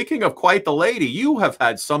listen, speaking of quite the lady, you have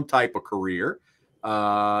had some type of career.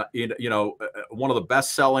 One of the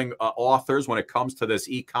best-selling authors when it comes to this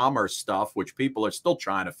e-commerce stuff, which people are still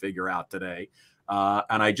trying to figure out today.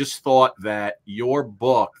 And I just thought that your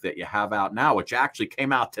book that you have out now, which actually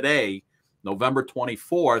came out today, November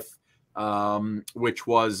 24th, which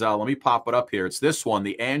was, let me pop it up here. It's this one,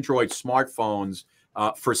 the Android smartphones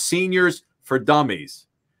for seniors, for dummies.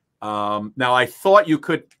 Now, I thought you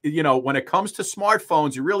could, when it comes to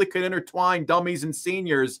smartphones, you really could intertwine dummies and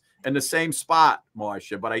seniors in the same spot,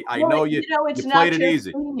 Marsha. But I know you played it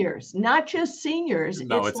easy. Seniors, not just seniors.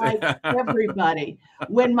 No, it's like everybody.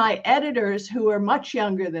 When my editors, who are much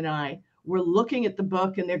younger than I, were looking at the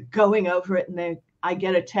book and they're going over it, and I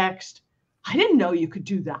get a text, I didn't know you could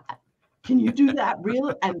do that. Can you do that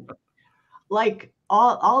really? And like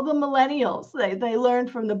all the millennials, they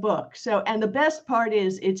learned from the book. So, and the best part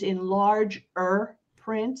is it's in larger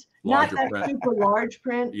print, not that super large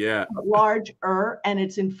print, but larger, and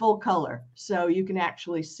it's in full color, so you can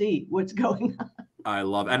actually see what's going on. I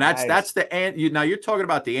love it. And that's now you're talking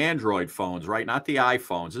about the Android phones, right? Not the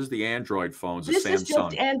iPhones. This is the Android phones. This is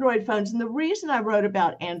just Android phones, and the reason I wrote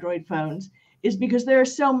about Android phones is because there are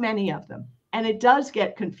so many of them. And it does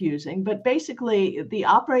get confusing, but basically the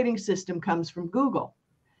operating system comes from Google.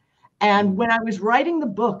 And when I was writing the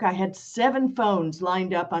book, I had 7 phones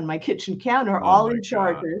lined up on my kitchen counter, all in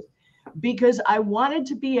chargers, because I wanted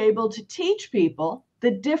to be able to teach people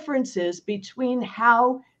the differences between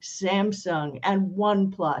how Samsung and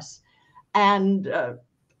OnePlus and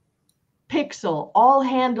Pixel all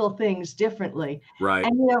handle things differently. Right.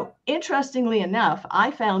 And, interestingly enough,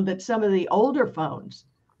 I found that some of the older phones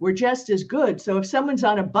were just as good. So if someone's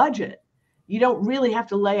on a budget, you don't really have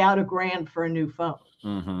to lay out $1,000 for a new phone.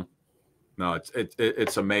 Mm-hmm. No,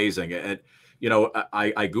 it's amazing. And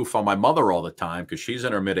I goof on my mother all the time because she's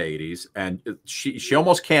in her mid-80s, and she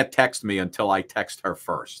almost can't text me until I text her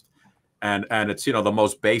first. And it's the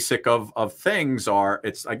most basic of things are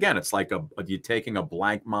it's like you're taking a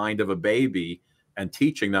blank mind of a baby and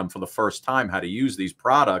teaching them for the first time how to use these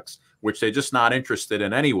products, which they're just not interested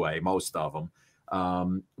in anyway, most of them.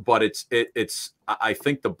 But I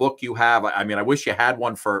think the book you have, I mean, I wish you had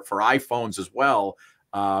one for iPhones as well,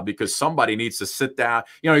 because somebody needs to sit down.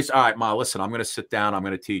 He's all right, Ma, listen, I'm going to sit down. I'm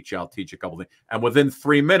going to teach you. I'll teach you a couple things. And within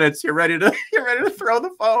 3 minutes, you're ready to throw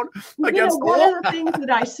the phone against the wall. One of the things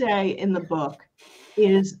that I say in the book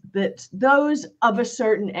is that those of a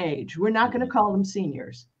certain age, we're not going to call them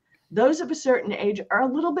seniors, those of a certain age are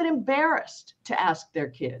a little bit embarrassed to ask their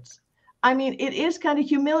kids. I mean, it is kind of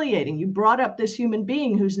humiliating. You brought up this human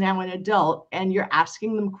being who's now an adult and you're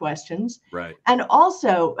asking them questions. Right. And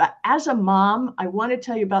also, as a mom, I want to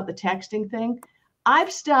tell you about the texting thing.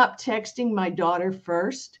 I've stopped texting my daughter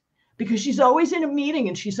first because she's always in a meeting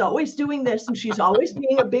and she's always doing this and she's always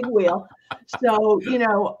being a big wheel. So,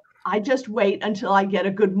 I just wait until I get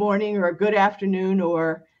a good morning or a good afternoon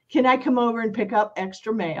or can I come over and pick up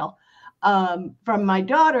extra mail? from my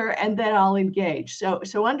daughter, and then I'll engage.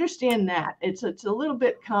 So understand that it's a little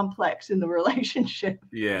bit complex in the relationship.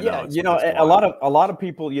 Yeah, yeah. No, You know, a lot of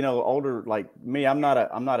people, you know, older like me. I'm not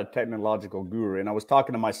a technological guru, and I was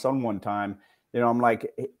talking to my son one time. You know, I'm like,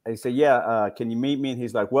 I said, yeah, can you meet me? And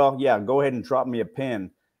he's like, well, yeah, go ahead and drop me a pin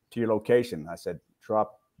to your location. I said,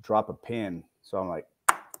 drop a pin. So I'm like,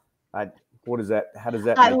 what is that? How does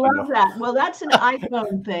that? I love that. Well, that's an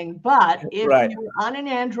iPhone thing, but if Right. you're on an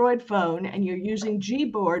Android phone and you're using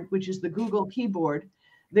Gboard, which is the Google keyboard,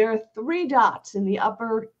 there are 3 dots in the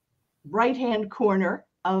upper right-hand corner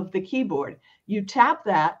of the keyboard. You tap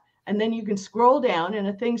that, and then you can scroll down, and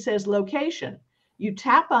a thing says location. You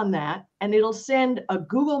tap on that, and it'll send a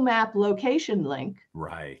Google Map location link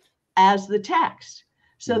Right. as the text.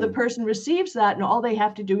 So the person receives that, and all they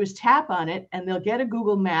have to do is tap on it, and they'll get a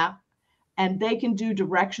Google Map, and they can do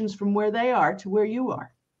directions from where they are to where you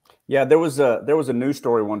are. Yeah, there was a news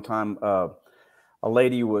story one time. A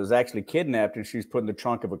lady was actually kidnapped, and she was put in the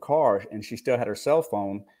trunk of a car, and she still had her cell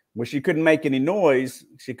phone. Well, she couldn't make any noise.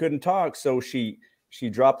 She couldn't talk, so she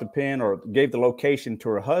dropped a pin or gave the location to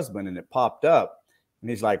her husband, and it popped up. And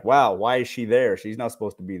he's like, "Wow, why is she there? She's not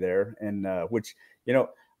supposed to be there." And which, you know,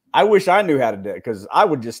 I wish I knew how to do it, because I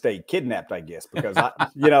would just stay kidnapped, I guess, because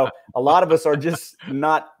you know, a lot of us are just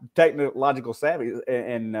not technological savvy,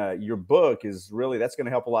 and your book is really, that's going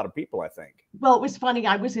to help a lot of people, I think. Well, it was funny.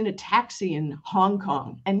 I was in a taxi in Hong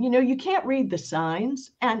Kong, and you know, you can't read the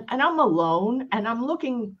signs, and I'm alone, and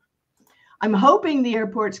I'm hoping the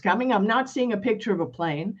airport's coming. I'm not seeing a picture of a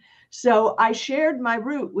plane. So I shared my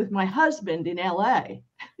route with my husband in LA.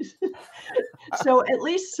 So at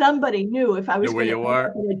least somebody knew if I was going to end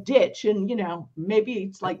up in a ditch, and you know, maybe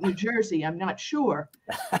it's like New Jersey, I'm not sure,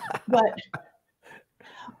 but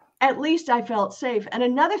at least I felt safe. And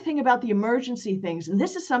another thing about the emergency things, and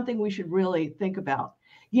this is something we should really think about.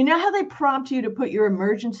 You know how they prompt you to put your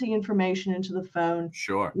emergency information into the phone?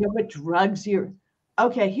 Sure. You know what drugs you're,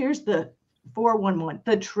 okay, here's the 411,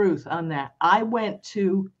 the truth on that. I went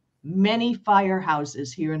to many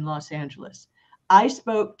firehouses here in Los Angeles. I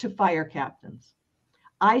spoke to fire captains.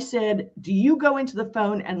 I said, do you go into the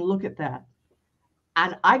phone and look at that?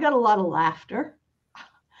 And I got a lot of laughter.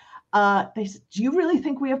 They said, do you really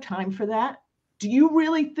think we have time for that? Do you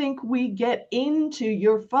really think we get into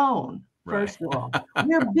your phone? First of all,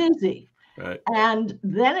 we're busy. Right. And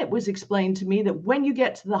then it was explained to me that when you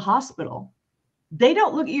get to the hospital, they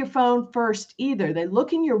don't look at your phone first either. They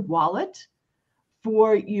look in your wallet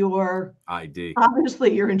for your ID,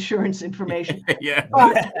 obviously your insurance information. Yeah.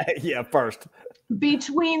 Yeah, first.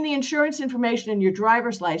 Between the insurance information and your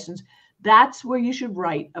driver's license, that's where you should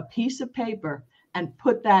write a piece of paper and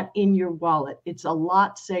put that in your wallet. It's a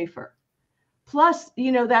lot safer. Plus,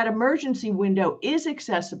 you know, that emergency window is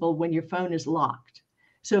accessible when your phone is locked.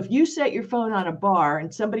 So if you set your phone on a bar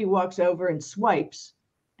and somebody walks over and swipes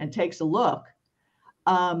and takes a look,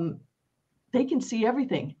 they can see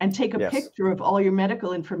everything and take a picture of all your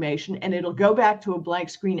medical information, and it'll go back to a blank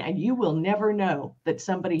screen, and you will never know that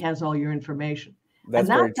somebody has all your information. That's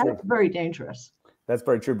that's very dangerous. That's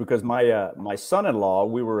very true, because my son-in-law,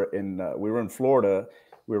 we were in Florida.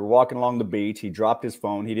 We were walking along the beach. He dropped his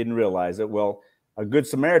phone. He didn't realize it. Well, a good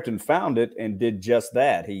Samaritan found it and did just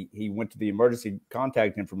that. He went to the emergency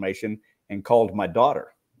contact information and called my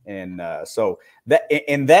daughter. And so that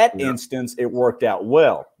in that instance, it worked out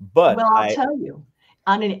well. But I'll tell you,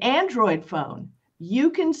 on an Android phone, you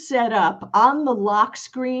can set up on the lock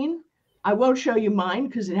screen. I won't show you mine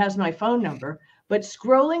because it has my phone number, but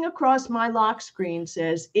scrolling across my lock screen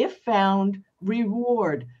says, if found,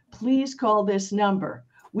 reward, please call this number,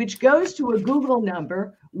 which goes to a Google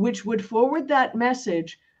number, which would forward that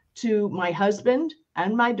message to my husband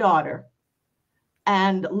and my daughter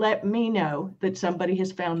and let me know that somebody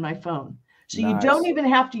has found my phone. So you don't even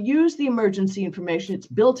have to use the emergency information. It's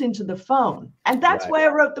built into the phone. And that's why I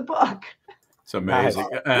wrote the book. It's amazing.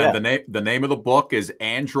 And the name of the book is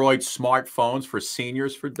Android Smartphones for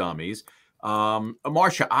Seniors for Dummies.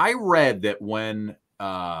 Marsha, I read that when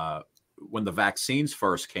the vaccines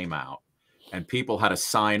first came out and people had to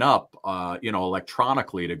sign up, you know,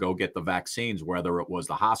 electronically to go get the vaccines, whether it was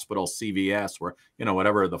the hospital, CVS, or, you know,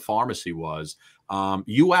 whatever the pharmacy was,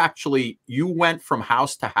 you went from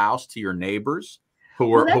house to house to your neighbors who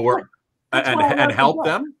were and helped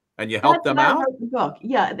them, and you helped them out. I wrote the book.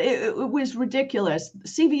 Yeah, it was ridiculous.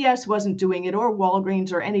 CVS wasn't doing it, or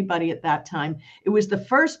Walgreens, or anybody at that time. It was the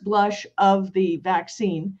first blush of the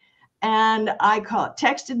vaccine. And I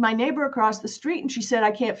texted my neighbor across the street, and she said,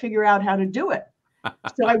 I can't figure out how to do it.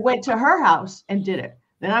 So I went to her house and did it.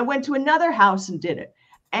 Then I went to another house and did it.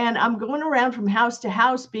 And I'm going around from house to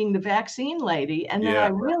house being the vaccine lady. And then I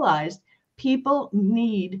realized people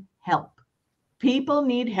need help. People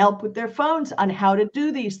need help with their phones on how to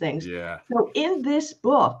do these things. Yeah. So in this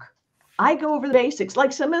book, I go over the basics,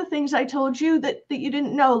 like some of the things I told you that you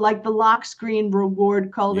didn't know, like the lock screen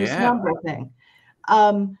reward call this number thing.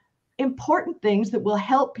 Important things that will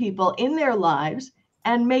help people in their lives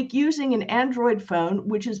and make using an Android phone,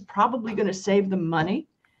 which is probably going to save them money,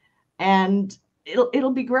 and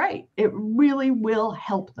it'll be great. It really will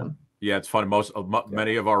help them. Yeah, it's funny.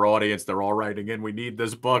 Many of our audience, they're all writing in, we need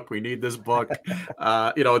this book. We need this book.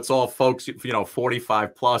 You know, it's all folks,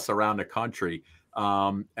 45 plus around the country.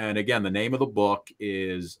 And again, the name of the book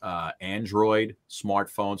is Android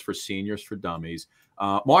Smartphones for Seniors for Dummies.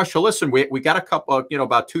 Marsha, listen, we got a couple of,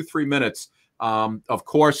 about 2-3 minutes. Of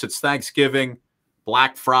course, it's Thanksgiving,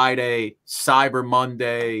 Black Friday, Cyber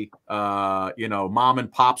Monday, mom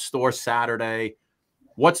and pop store Saturday.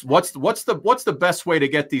 What's the best way to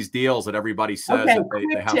get these deals that everybody says that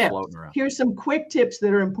they have floating around? Here's some quick tips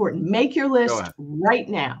that are important. Make your list right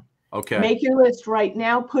now. Okay. Make your list right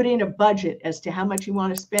now. Put in a budget as to how much you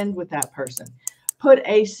want to spend with that person. Put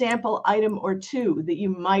a sample item or two that you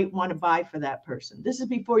might want to buy for that person. This is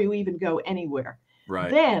before you even go anywhere.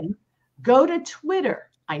 Right. Then go to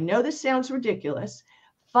Twitter. I know this sounds ridiculous.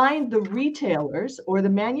 Find the retailers or the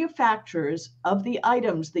manufacturers of the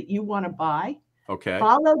items that you want to buy. Okay.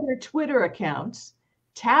 Follow their Twitter accounts.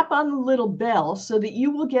 Tap on the little bell so that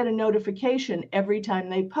you will get a notification every time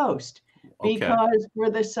they post. Okay. Because for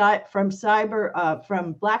the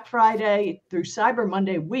from Black Friday through Cyber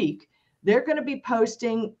Monday week, they're going to be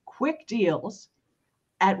posting quick deals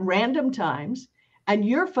at random times, and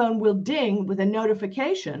your phone will ding with a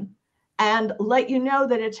notification and let you know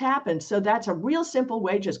that it's happened. So that's a real simple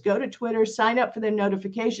way. Just go to Twitter, sign up for their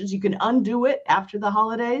notifications. You can undo it after the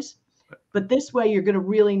holidays, but this way you're going to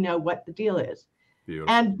really know what the deal is.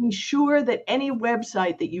 Beautiful. And be sure that any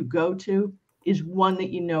website that you go to is one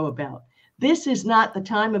that you know about. This is not the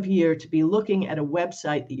time of year to be looking at a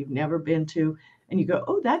website that you've never been to and you go,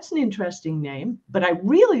 oh, that's an interesting name, but I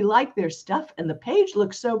really like their stuff and the page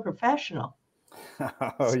looks so professional.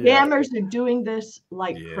 Scammers are doing this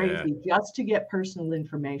like crazy just to get personal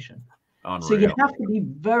information. Unreal. So you have to be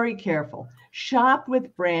very careful. Shop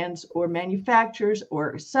with brands or manufacturers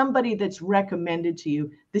or somebody that's recommended to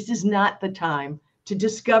you. This is not the time to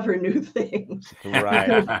discover new things.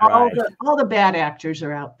 Right. Because all the bad actors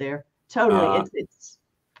are out there. Totally. It's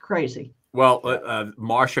crazy. Well,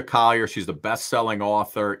 Marsha Collier, she's the best-selling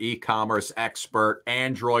author, e-commerce expert,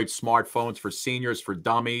 Android smartphones for seniors, for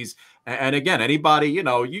dummies. And again, anybody, you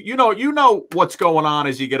know what's going on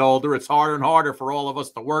as you get older. It's harder and harder for all of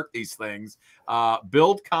us to work these things.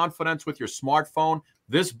 Build confidence with your smartphone.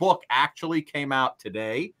 This book actually came out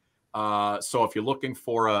today. So if you're looking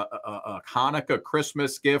for a Hanukkah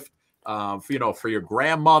Christmas gift, for your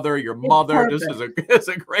grandmother, your mother, this is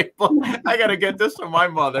a great book. I got to get this from my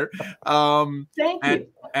mother. Thank you.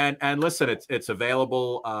 And listen, it's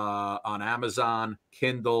available on Amazon,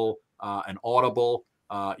 Kindle, and Audible.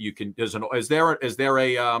 You can. Is there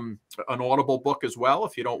an Audible book as well?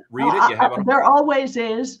 If you don't read it, you have it. There always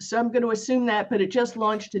is. So I'm going to assume that, but it just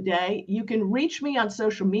launched today. You can reach me on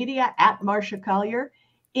social media at Marsha Collier.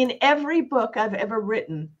 In every book I've ever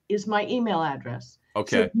written is my email address.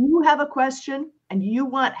 Okay. So if you have a question and you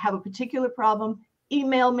have a particular problem,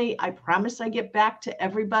 email me. I promise I get back to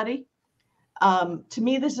everybody. To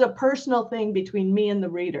me, this is a personal thing between me and the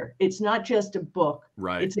reader. It's not just a book.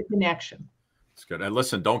 Right. It's a connection. It's good. And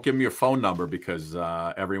listen, don't give me your phone number because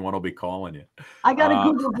everyone will be calling you. I got a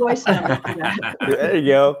Google Voice number for that. There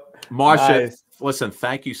you go. Marsha, listen,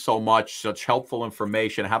 thank you so much. Such helpful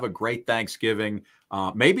information. Have a great Thanksgiving.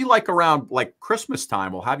 Maybe around Christmas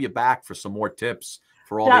time, we'll have you back for some more tips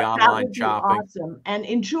for all the online shopping. Awesome. And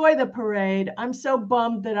enjoy the parade. I'm so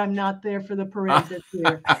bummed that I'm not there for the parade this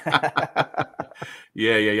year.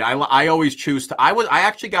 Yeah. I always choose to. I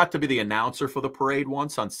actually got to be the announcer for the parade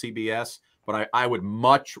once on CBS, but I would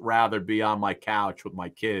much rather be on my couch with my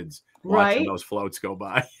kids watching those floats go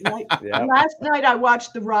by. Last night I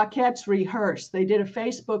watched the Rockettes rehearse. They did a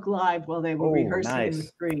Facebook Live while they were rehearsing in the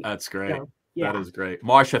street. That's great. So, yeah. That is great.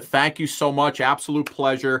 Marsha, thank you so much. Absolute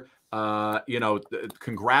pleasure.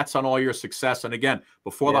 Congrats on all your success. And again,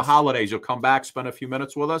 before the holidays, you'll come back, spend a few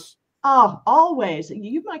minutes with us. Oh, always.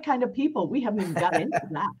 You're my kind of people. We haven't even got into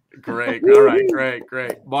that. Great. All right.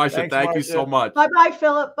 Great. Marsha, thank you so much. Bye-bye,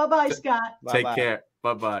 Philip. Bye-bye, Scott. Take care.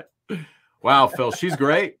 Bye-bye. Wow, Phil, she's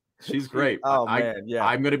great. She's great. Oh, man. Yeah.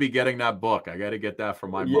 I'm going to be getting that book. I got to get that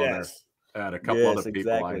from my mother and a couple other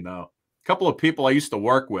people I know. A couple of people I used to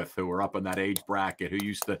work with who were up in that age bracket who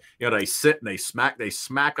used to, they sit and they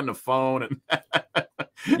smack on the phone and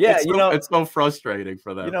Yeah, it's so frustrating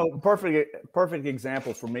for them. Perfect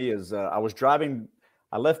example for me is I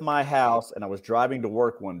left my house and I was driving to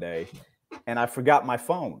work one day, and I forgot my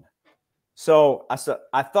phone. So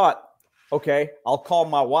I thought, okay, I'll call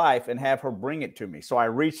my wife and have her bring it to me. So I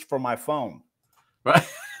reached for my phone. Right.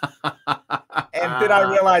 And then I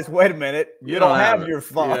realized, wait a minute, you don't have your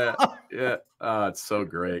phone. Yeah. It's so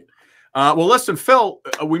great. Well, listen, Phil,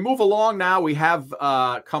 we move along now. We have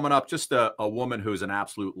coming up just a woman who's an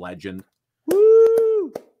absolute legend.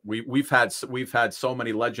 Woo! We've had so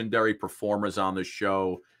many legendary performers on the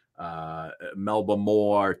show. Melba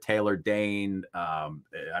Moore, Taylor Dane. I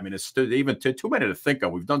mean, it's even too many to think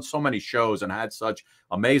of. We've done so many shows and had such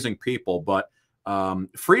amazing people. But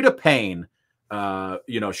Freda Payne,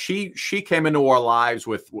 she came into our lives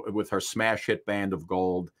with her smash hit Band of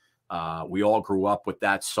Gold. We all grew up with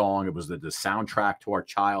that song. It was the soundtrack to our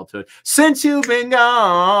childhood. Since you've been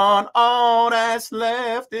gone, all that's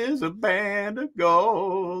left is a band of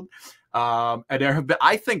gold. And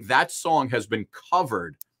I think that song has been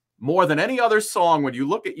covered more than any other song when you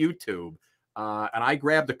look at YouTube. And I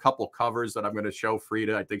grabbed a couple covers that I'm going to show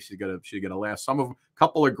Freda. I think she's gonna laugh. Some of them, a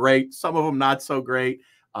couple are great, some of them not so great.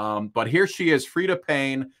 But here she is, Freda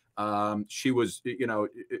Payne. She was,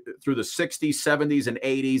 through the 60s, 70s, and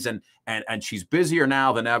 80s, and she's busier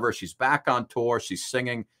now than ever. She's back on tour. She's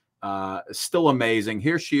singing, still amazing.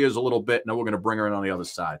 Here she is a little bit, and then we're going to bring her in on the other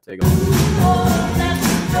side. Take a look.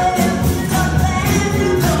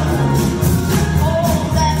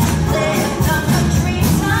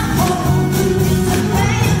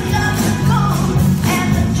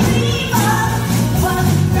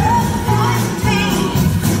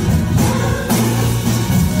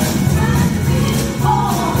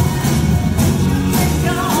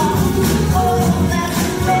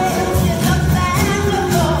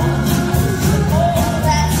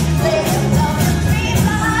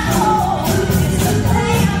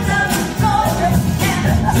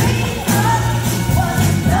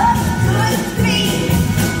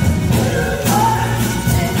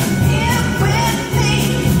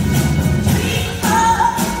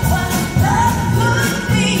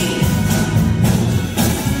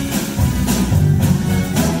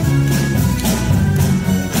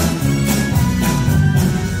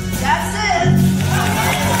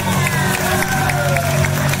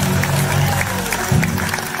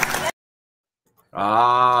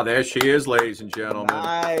 There she is, ladies and gentlemen.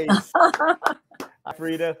 Nice. Hi,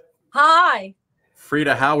 Freda. Hi.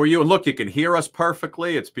 Freda, how are you? And look, you can hear us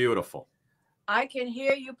perfectly. It's beautiful. I can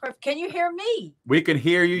hear you. Can you hear me? We can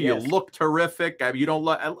hear you. Yes. You look terrific. You don't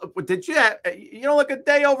look. You don't look a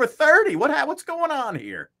day over 30. What's going on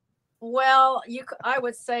here? Well, I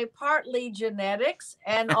would say partly genetics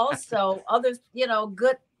and also other,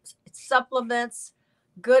 good supplements,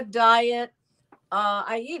 good diet.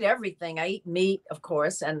 I eat everything. I eat meat, of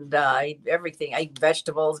course, and I eat everything. I eat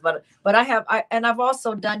vegetables, but I've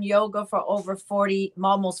also done yoga for over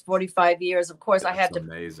almost 45 years. Of course, I had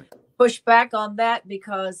to push back on that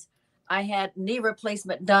because I had knee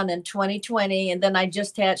replacement done in 2020, and then I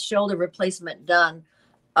just had shoulder replacement done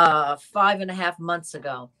 5.5 months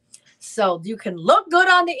ago. So you can look good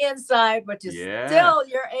on the inside, but you're still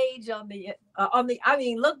your age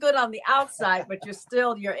look good on the outside, but you're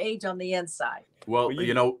still your age on the inside. Well,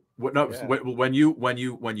 when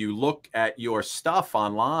you look at your stuff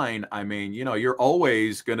online, I mean, you're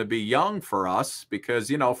always going to be young for us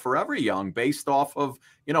because, forever young based off of,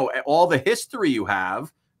 all the history you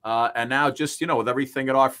have. And now just, with everything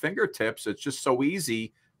at our fingertips, it's just so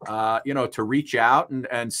easy, to reach out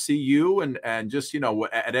and see you and just,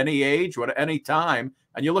 at any age or at any time.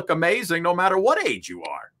 And you look amazing no matter what age you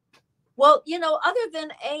are. Well, other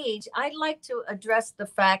than age, I'd like to address the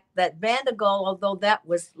fact that Band of Gold, although that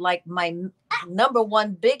was like my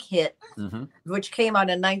 #1 big hit, which came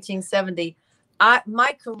out in 1970,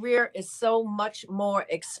 my career is so much more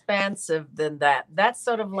expansive than that. That's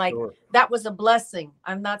sort of like, that was a blessing.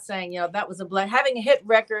 I'm not saying, that was a blessing. Having a hit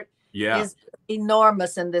record is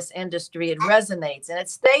enormous in this industry. It resonates and it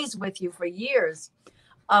stays with you for years.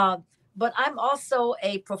 But I'm also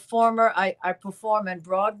a performer. I perform in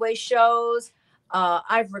Broadway shows.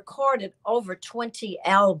 I've recorded over 20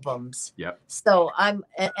 albums. Yep. So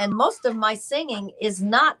and most of my singing is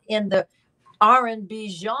not in the R&B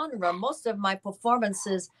genre. Most of my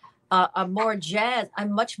performances are more jazz.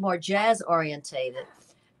 I'm much more jazz orientated.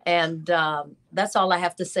 And that's all I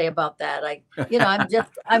have to say about that.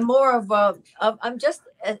 I'm more of I'm just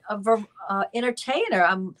a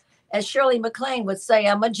entertainer. As Shirley MacLaine would say,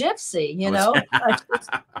 I'm a gypsy,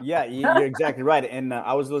 Yeah, you're exactly right. And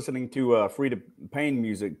I was listening to Freda Payne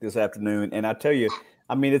music this afternoon, and I tell you,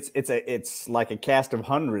 I mean, it's like a cast of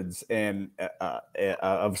hundreds and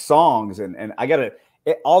of songs, and I gotta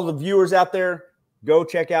all the viewers out there, go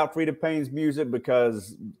check out Freda Payne's music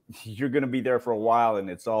because you're gonna be there for a while, and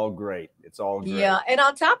it's all great. It's all great. Yeah, and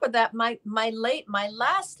on top of that, my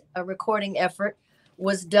last recording effort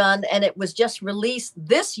was done, and it was just released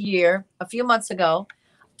this year, a few months ago,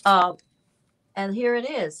 and here it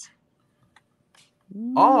is.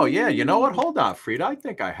 Oh yeah, you know what? Hold on, Freda. I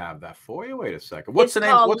think I have that for you. Wait a second. What's the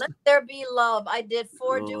name? Called Let There Be Love. I did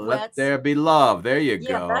 4 duets. Let There Be Love. There you go.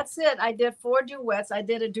 Yeah, that's it. I did 4 duets. I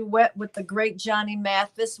did a duet with the great Johnny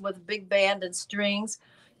Mathis with big band and strings,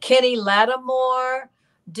 Kenny Lattimore,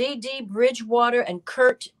 D.D. Bridgewater, and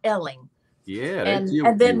Kurt Elling. Yeah, and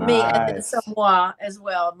then me, and then some moi as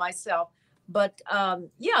well, myself. But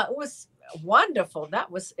yeah, it was wonderful. It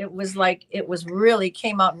was really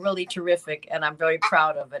came out really terrific, and I'm very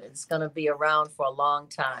proud of it. It's going to be around for a long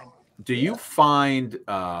time. Do you find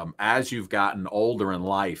as you've gotten older in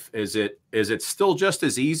life, is it still just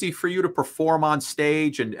as easy for you to perform on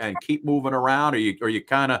stage and keep moving around, or you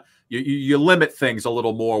kind of you limit things a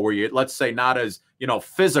little more, where you, let's say, not as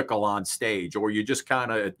physical on stage, or you just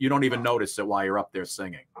kind of you don't even notice it while you're up there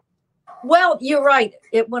singing? Well, you're right.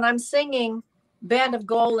 When I'm singing Band of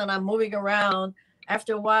Gold and I'm moving around,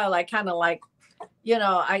 after a while I kind of like,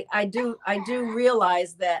 I do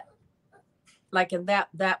realize that, like in that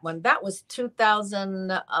one, that was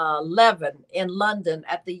 2011 in London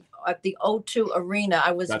at the O2 Arena.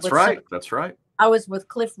 That's right. I was with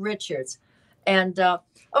Cliff Richards, and of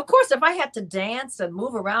course, if I had to dance and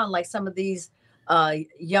move around like some of these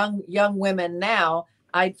young women now,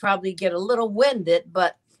 I'd probably get a little winded,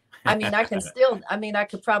 but I mean, I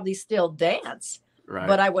could probably still dance, right,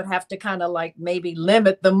 but I would have to kind of like maybe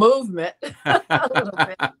limit the movement a little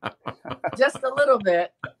bit, just a little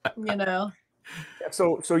bit,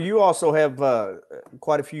 So you also have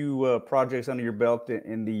quite a few projects under your belt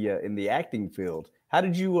in the acting field. How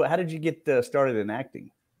did you get started in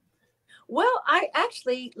acting? Well, I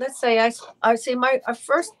actually, let's say I see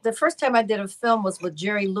the first time I did a film was with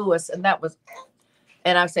Jerry Lewis, and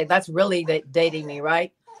I say that's really dating me,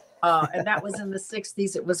 right? And that was in the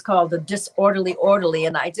 60s. It was called The Disorderly Orderly.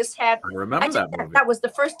 And I remember that movie. That was the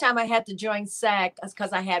first time I had to join SAG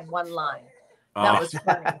because I had one line. That was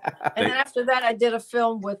funny. And then after that, I did a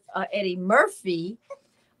film with Eddie Murphy.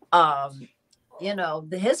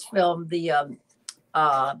 His film, the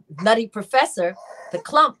Nutty Professor, The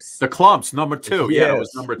Clumps. The Clumps, #2. Yeah, it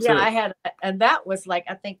was #2. Yeah, and that was like,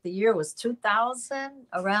 I think the year was 2000,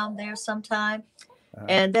 around there sometime.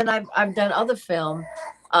 And then I've done other film.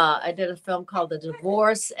 I did a film called The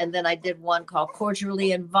Divorce, and then I did one called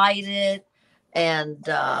Cordially Invited, and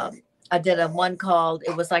I did one called,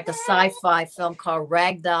 it was like a sci-fi film called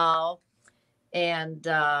Ragdoll, and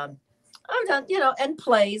I've done, and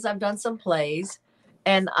plays. I've done some plays,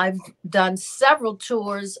 and I've done several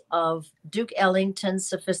tours of Duke Ellington's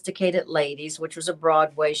Sophisticated Ladies, which was a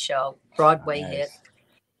Broadway hit,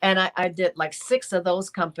 and I did like 6 of those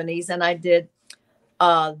companies, and I did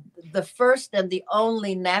the first and the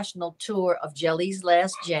only national tour of Jelly's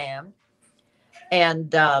Last Jam.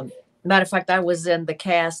 And matter of fact, I was in the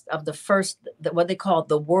cast of the first, what they called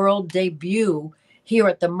the world debut here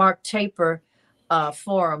at the Mark Taper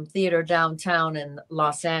Forum Theater downtown in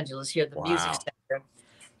Los Angeles, here at the Music Center,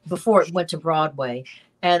 before it went to Broadway.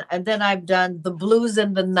 And then I've done The Blues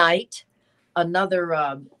in the Night,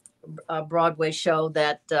 another Broadway show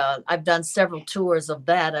that I've done several tours of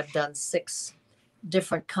that. I've done 6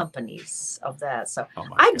 different companies of that. So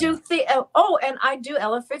I do and I do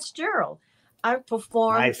Ella Fitzgerald. I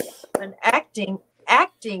performed an acting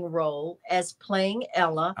role as playing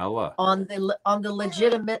Ella on the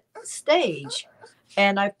legitimate stage.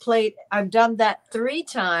 And I've done that 3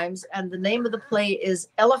 times, and the name of the play is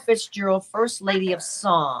Ella Fitzgerald, First Lady of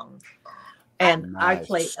Song. And I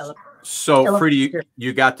played Ella. So, Freda,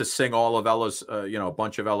 you got to sing all of Ella's, a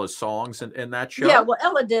bunch of Ella's songs in that show? Yeah, well,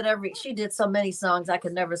 Ella she did so many songs, I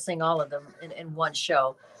could never sing all of them in one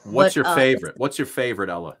show. What's your favorite? What's your favorite,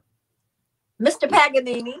 Ella? Mr.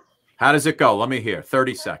 Paganini. How does it go? Let me hear.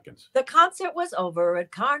 30 seconds. The concert was over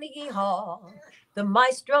at Carnegie Hall. The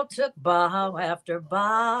maestro took bow after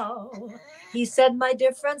bow. He said, "My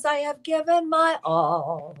dear friends, I have given my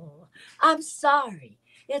all. I'm sorry.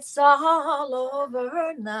 It's all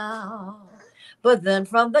over now." But then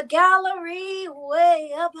from the gallery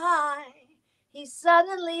way up high, he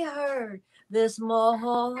suddenly heard this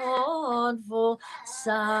mournful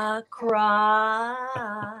cry.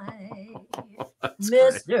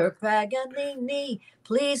 Mr. Paganini,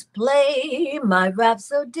 please play my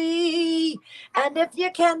Rhapsody. And if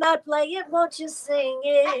you cannot play it, won't you sing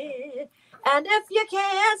it? And if you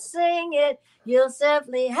can't sing it, you'll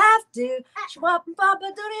simply have to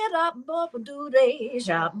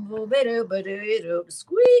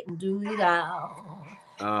squeak and do it out.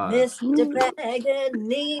 Mr.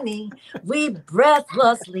 Paganini, we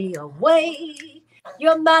breathlessly await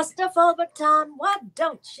your masterful baton. Why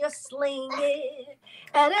don't you sling it?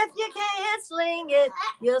 And if you can't sling it,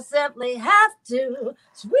 you'll simply have to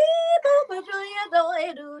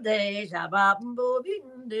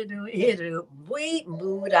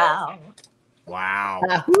Wow.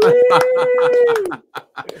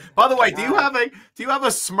 By the way, do you have a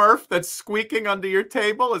Smurf that's squeaking under your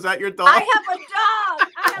table? Is that your dog? I have a dog.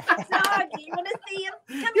 I have a dog. You want to see him?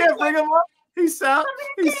 Yeah, bring him up. He sounds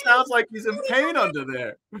like he's in pain under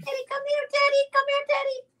there. Daddy, come here, Daddy. Come here,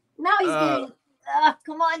 Daddy. No, he's doing.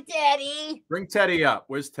 Come on, Daddy. Bring Teddy up.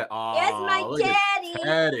 Where's Teddy? Oh, Yes, my Teddy.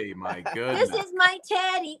 Teddy, my goodness. This is my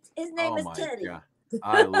Teddy. His name is Teddy. God.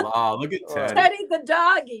 I love. Look at Teddy. Teddy the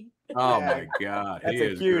doggy. Oh my God, That's he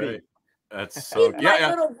a is cutie. great. That's so. He's my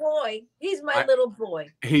little boy. He's my little boy.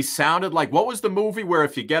 He sounded like, what was the movie where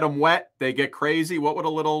if you get them wet, they get crazy? What were the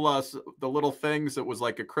little things? It was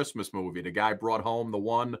like a Christmas movie. The guy brought home the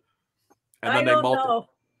one, and then they multiplied.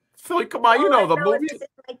 Philly, come on, you know the movie.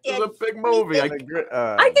 It's a big movie. I think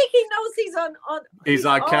he knows he's on. He's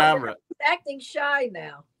on camera. He's acting shy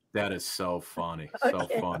now. That is so funny. Okay. So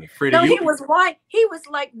funny. Freda, no, he was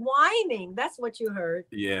like whining. That's what you heard.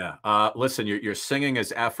 Yeah. Listen, your singing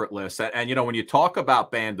is effortless. And you know, when you talk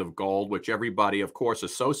about Band of Gold, which everybody, of course,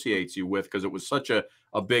 associates you with because it was such a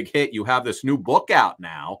big hit, you have this new book out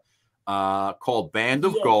now called Band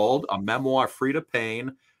of Gold, a memoir, Freda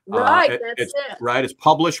Payne. Right, that's it. Right. It's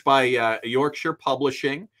published by Yorkshire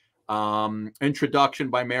Publishing. Introduction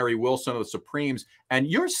by Mary Wilson of the Supremes. And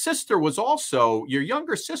your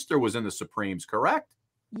younger sister was in the Supremes, correct?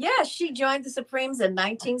 Yeah, she joined the Supremes in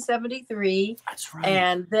 1973. That's right.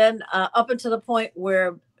 And then up until the point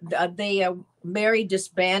where Mary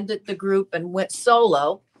disbanded the group and went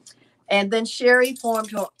solo. And then Sherry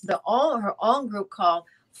formed her own group called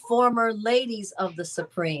Former Ladies of the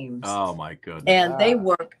Supremes. Oh my goodness. And they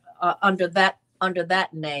work under that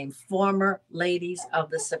name, Former Ladies of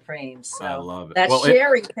the Supremes. So I love it. That's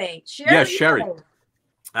Sherry Payne. Sherry.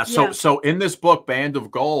 So in this book, Band of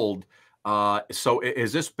Gold, so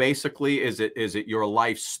is this basically is it your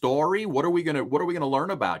life story? What are we gonna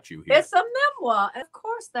learn about you here? It's a memoir. Of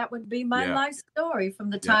course, that would be my life story from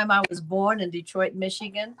the time I was born in Detroit,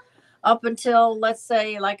 Michigan, up until, let's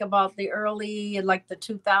say, like about the early, like the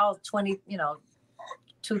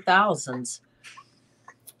 2000s.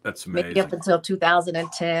 That's amazing. Maybe up until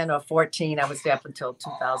 2010 or 14. I was there up until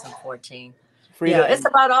 2014. Freda, Yeah, it's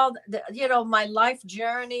about all my life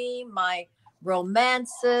journey, my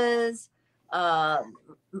romances,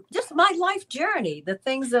 just my life journey, the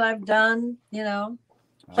things that I've done, And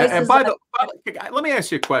let me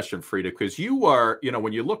ask you a question, Freda, because you are,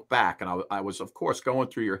 when you look back, and I was, of course, going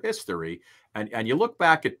through your history, and you look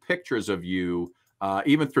back at pictures of you,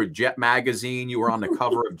 even through Jet magazine, you were on the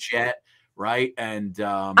cover of Jet. Right. And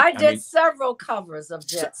I did several covers of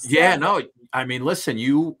Jets. Yeah, no, I mean, listen,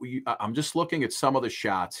 I'm just looking at some of the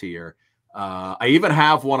shots here. I even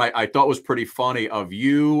have one I thought was pretty funny of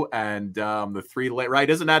you and the three, right?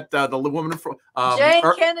 Isn't that the woman from Jane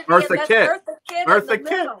Kennedy, Eartha Kitt? Eartha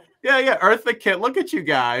Kitt. Yeah, Eartha Kitt. Look at you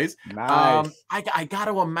guys. Nice. I got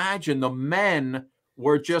to imagine the men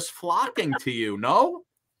were just flocking to you, no?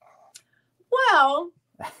 Well,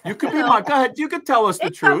 you could be go ahead. You could tell us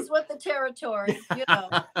the truth. It comes with the territory,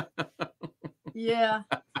 Yeah.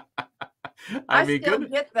 I mean, still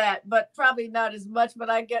get that, but probably not as much.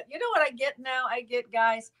 But I get, what I get now? I get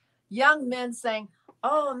guys, young men saying,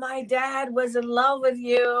 "Oh, my dad was in love with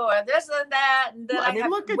you," or this and that. And then I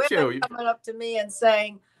have look at women coming up to me and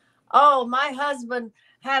saying, "Oh, my husband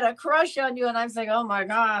had a crush on you," and I'm saying, "Oh my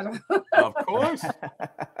God." Of course.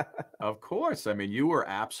 Of course. I mean, you were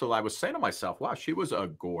absolutely, I was saying to myself, wow, she was a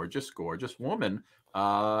gorgeous, gorgeous woman.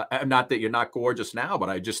 Not that you're not gorgeous now, but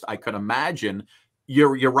I could imagine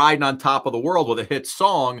you're riding on top of the world with a hit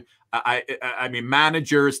song. I mean,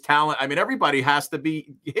 managers, talent. I mean, everybody has to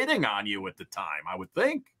be hitting on you at the time, I would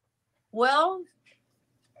think. Well,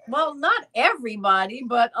 not everybody,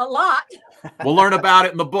 but a lot. We'll learn about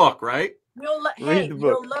it in the book, right? You'll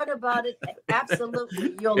learn about it.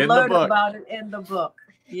 Absolutely. You'll learn about it in the book.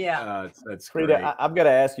 Yeah. That's great. Freda, I've got to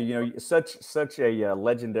ask you, such a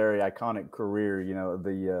legendary, iconic career,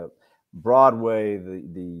 the Broadway,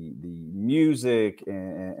 the music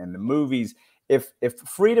and the movies. If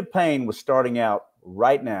Freda Payne was starting out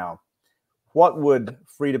right now, what would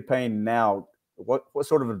Freda Payne now, what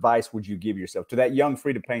sort of advice would you give yourself to that young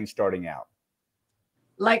Freda Payne starting out?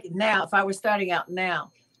 Like now, if I were starting out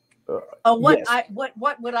now, what yes.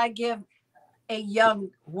 what would I give a young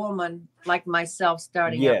woman like myself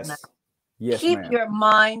starting out now? Yes, Keep ma'am. your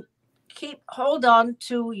mind, hold on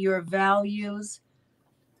to your values.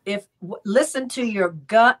 Listen to your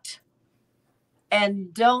gut,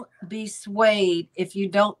 and don't be swayed if you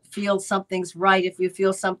don't feel something's right. If you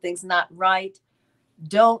feel something's not right,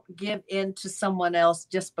 don't give in to someone else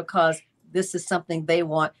just because this is something they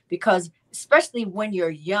want. Because especially when you're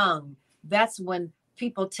young, that's when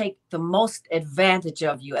people take the most advantage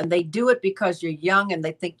of you, and they do it because you're young and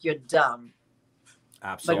they think you're dumb.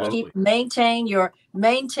 Absolutely. But maintain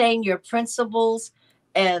your principles.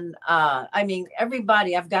 And I mean,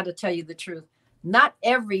 everybody, I've got to tell you the truth. Not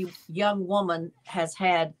every young woman has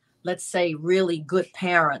had, let's say, really good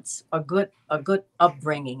parents, a good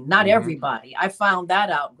upbringing. Not everybody. I found that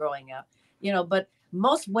out growing up, but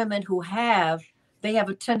most women who have, they have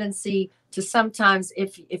a tendency to sometimes,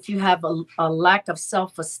 if you have a lack of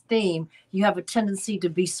self-esteem, you have a tendency to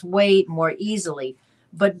be swayed more easily.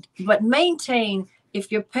 But maintain,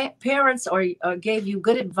 if your parents or gave you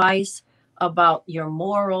good advice about your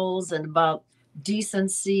morals and about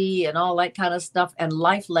decency and all that kind of stuff and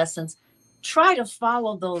life lessons, try to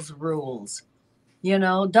follow those rules.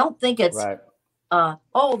 Don't think it's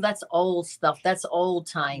oh, that's old stuff, that's old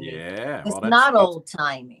timey. Yeah, it's not old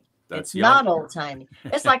timey. It's not old timey.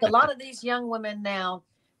 It's like a lot of these young women now,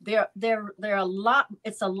 they're a lot,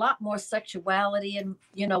 it's a lot more sexuality and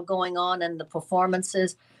going on in the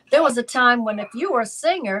performances. There was a time when if you were a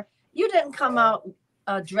singer, you didn't come out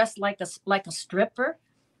dressed like a stripper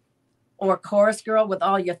or a chorus girl with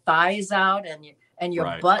all your thighs out and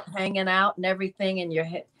your butt hanging out and everything in your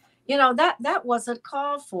head. That wasn't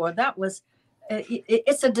called for. That was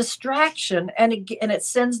it's a distraction, and it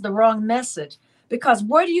sends the wrong message, because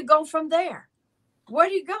where do you go from there? Where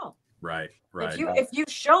do you go? Right. If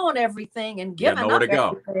you've shown everything and given up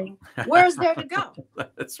everything, where's there to go?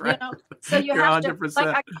 That's right. So you You're have 100%. to,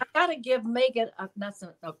 like, I gotta give Megan,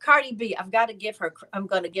 Cardi B. I'm going to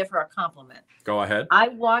give her a compliment. Go ahead. I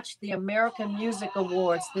watched the American Music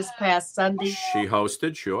Awards this past Sunday. She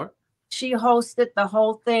hosted, sure. She hosted the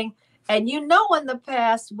whole thing. And in the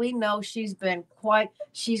past, we know she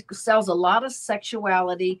sells a lot of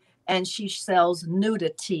sexuality, and she sells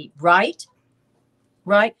nudity, right?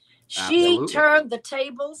 Right? She turned the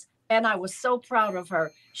tables, and I was so proud of her.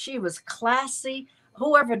 She was classy.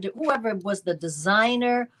 Whoever was the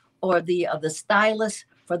designer or the stylist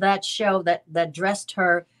for that show that dressed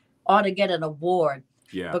her ought to get an award.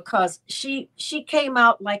 Yeah. Because she came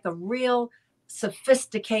out like a real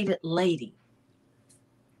sophisticated lady.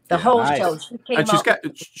 The whole show.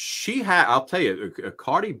 I'll tell you,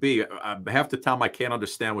 Cardi B, half the time I can't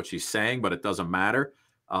understand what she's saying, but it doesn't matter.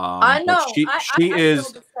 I know. She is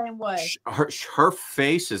feel the same way. Her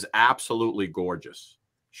face is absolutely gorgeous.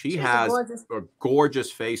 She has a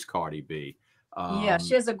gorgeous face, Cardi B. Yeah,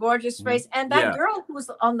 she has a gorgeous face. And that girl who's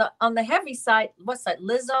on the heavy side, what's that,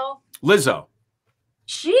 Lizzo?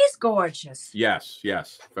 She's gorgeous.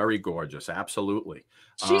 Yes, very gorgeous. Absolutely.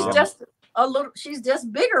 She's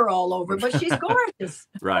just bigger all over, but she's gorgeous.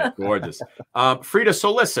 Right, gorgeous. Freda,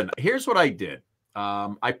 so listen, here's what I did.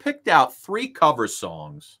 I picked out 3 cover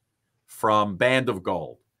songs from Band of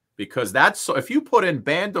Gold, because if you put in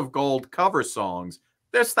Band of Gold cover songs,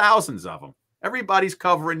 there's thousands of them. Everybody's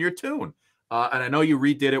covering your tune. And I know you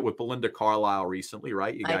redid it with Belinda Carlisle recently,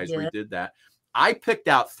 right? You guys redid that. I picked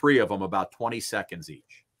out 3 of them, about 20 seconds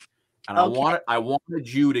each. And I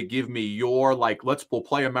wanted you to give me your, we'll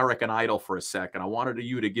play American Idol for a second. I wanted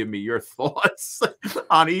you to give me your thoughts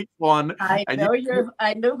on each one. I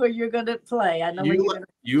know who you're going to play. I know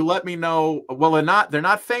you let me know. Well, they're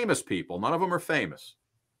not famous people. None of them are famous.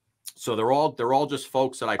 So they're all just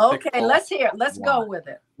folks that I picked. Okay, let's go with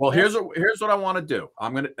it. Well, here's what I want to do.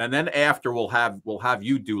 And then after we'll have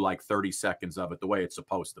you do like 30 seconds of it the way it's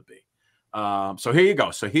supposed to be. So here you go.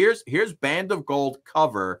 So here's Band of Gold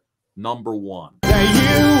cover number 1. You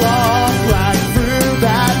walk right through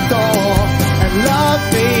that door and love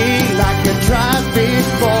me like you tried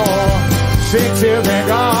before. Since you've been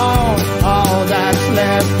gone, all that's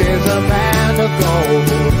left is a band of gold.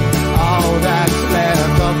 All that's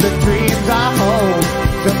left of the dreams I hold,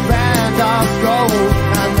 the band of gold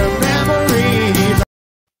and the memories.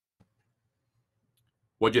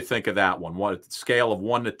 What'd you think of that one? What scale of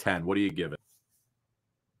 1 to 10? What do you give it?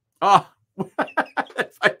 Oh.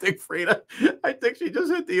 I think she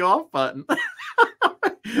just hit the off button.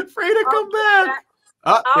 Freda, come back.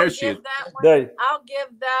 There she is. I'll give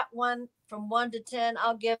that one from 1 to 10.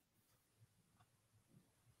 I'll give.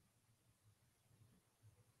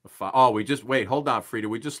 Oh, wait, hold on, Freda.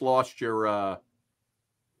 We just lost your.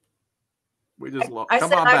 We just love. I Come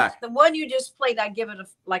said on back. the one you just played, I give it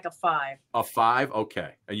like a 5. A 5.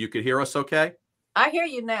 Okay, and you could hear us. Okay. I hear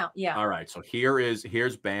you now. Yeah. All right. So here's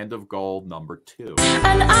Band of Gold number 2.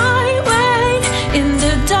 And I wait in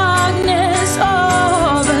the darkness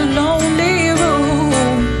of a lonely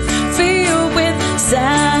room, filled with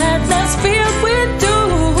sadness, filled with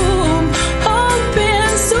doom,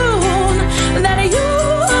 hoping soon that you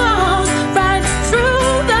walk right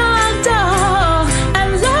through the door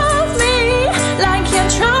and love me like you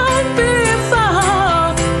tried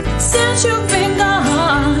before. Since you've been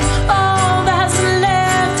gone, all that's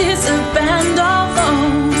left is a band of gold.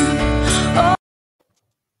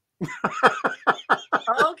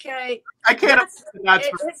 Okay. I can't.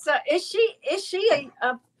 Is she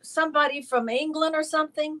a somebody from England or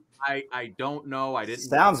something? I don't know. I didn't.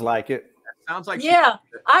 Sounds like it. Sounds like. Yeah,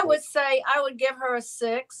 I would say I would give her a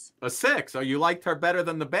 6. A 6. Oh, you liked her better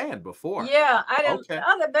than the band before. Yeah, I didn't. Okay. The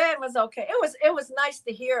other band was okay. It was nice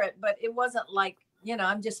to hear it, but it wasn't like,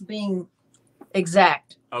 I'm just being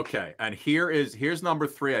exact. Okay, and here's number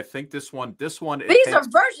 3. I think this one. These are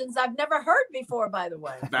versions I've never heard before, by the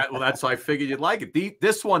way. That's why I figured you'd like it.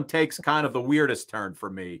 This one takes kind of the weirdest turn for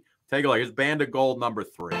me. Take a look. Here's Band of Gold number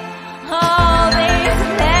 3. All these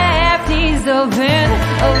left is a band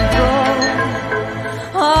of gold.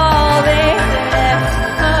 All these left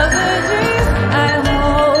of the dreams I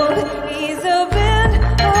hold is a band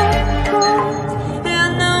of gold.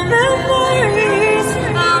 And the memories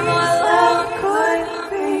of what love could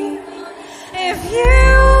be. If you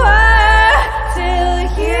were still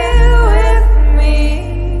here with me.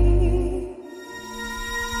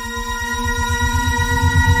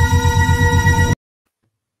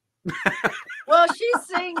 Well, she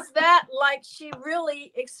sings that like she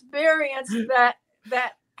really experienced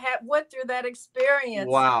went through that experience.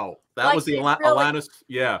 Wow, that Like was the she's Alanis.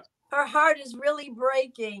 Yeah. Her heart is really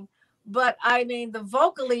breaking, but I mean, the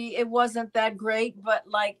vocally it wasn't that great, but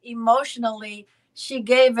like emotionally, she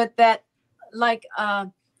gave it that like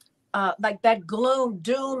that gloom,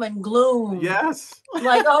 doom and gloom. Yes.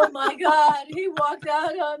 Like, oh my God, he walked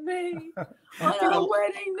out on me on our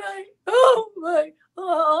wedding night. Oh my.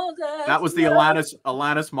 Oh, that was the Alanis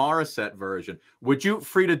Morissette version. Would you,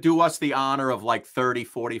 Freda, do us the honor of like 30,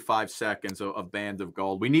 45 seconds of Band of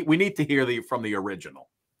Gold? We need to hear from the original.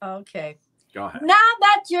 Okay. Go ahead. Now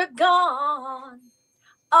that you're gone,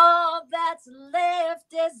 all that's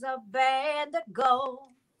left is a band of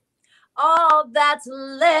gold. All that's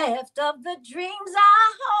left of the dreams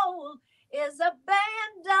I hold is a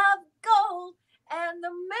band of gold. And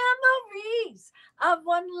the memories of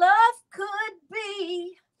what love could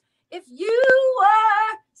be if you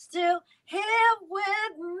were still here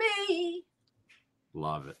with me.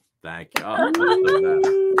 Love it. Thank you. Oh,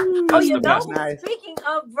 that's the best. Nice. Speaking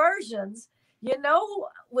of versions,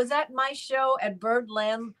 was at my show at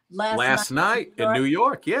Birdland last night in New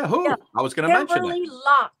York. Yeah, who? Yeah. I was going to mention Kimberly it.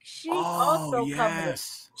 Locke. She also covered it.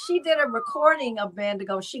 She did a recording of Band of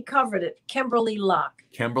Gold. She covered it. Kimberly Locke.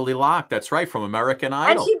 Kimberly Locke. That's right, from American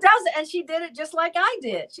Idol. And she does it, and she did it just like I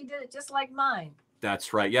did. She did it just like mine.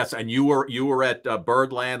 That's right. Yes, and you were at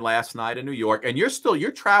Birdland last night in New York, and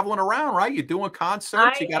you're traveling around, right? You're doing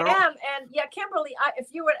concerts. I am, and yeah, Kimberly. If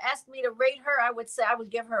you would ask me to rate her, I would say I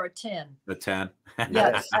would give her a 10. A 10.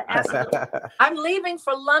 Yes, I'm leaving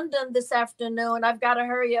for London this afternoon. I've got to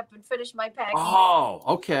hurry up and finish my packing. Oh,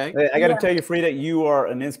 okay. I got to tell you, Freda, you are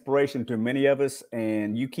an inspiration to many of us,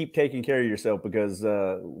 and you keep taking care of yourself because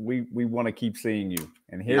we want to keep seeing you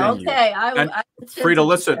and hearing you. Okay, Freda,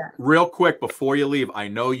 listen, real quick before you leave. I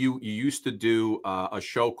know you used to do a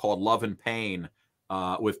show called Love and Pain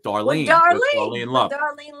with Darlene. Darlene Love.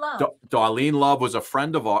 Darlene Love was a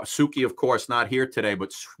friend of ours. Suki, of course, not here today,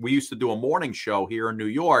 but we used to do a morning show here in New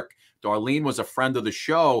York. Darlene was a friend of the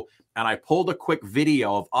show, and I pulled a quick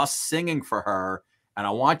video of us singing for her, and I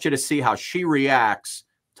want you to see how she reacts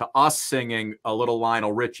to us singing a little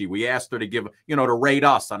Lionel Richie. We asked her to give, to rate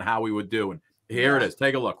us on how we would do. And here it is.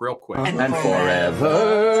 Take a look real quick. And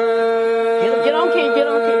forever. Get on, kid. Get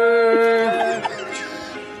on, kid.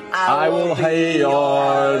 I will be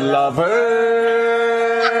your lover.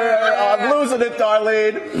 I'm losing it,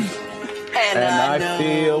 Darlene. And I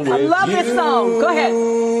feel with you. I love this song. Go ahead.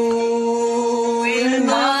 In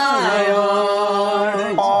my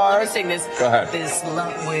arms. Sing this. Go ahead. This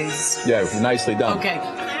love was. Yeah, nicely done. Okay.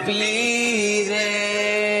 Be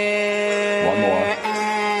there. One more.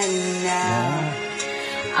 And now.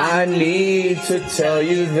 I need to tell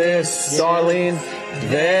you this, Darlene.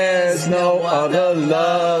 There's no other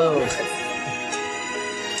love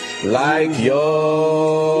like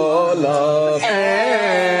your love.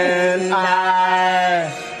 And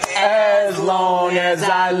as long as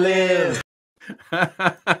I live.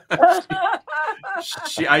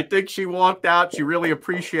 I think she walked out. She really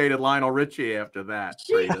appreciated Lionel Richie after that.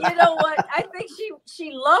 You know what? I think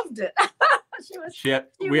she loved it.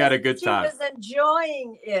 We had a good time. She was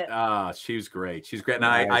enjoying it. She was great. She's great. And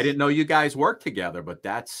I didn't know you guys worked together, but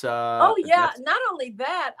that's oh yeah. Not only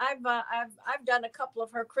that, I've done a couple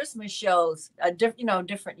of her Christmas shows,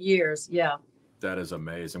 different years. Yeah. That is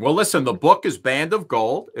amazing. Well, listen, the book is Band of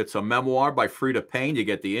Gold. It's a memoir by Freda Payne. You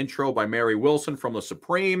get the intro by Mary Wilson from the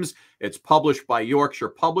Supremes. It's published by Yorkshire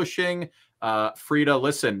Publishing. Freda,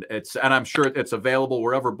 listen, and I'm sure it's available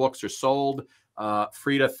wherever books are sold.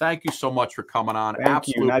 Freda, thank you so much for coming on.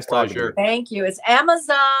 Absolute nice pleasure. Thank you. It's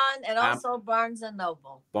Amazon and also Barnes and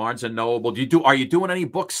Noble. Barnes and Noble. Are you doing any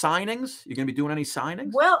book signings? You gonna be doing any signings?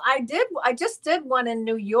 Well, I just did one in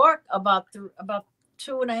New York about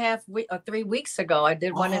 2.5 or 3 weeks ago. I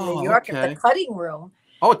did one in New York at the Cutting Room.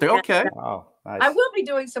 Oh, okay. Oh, nice. I will be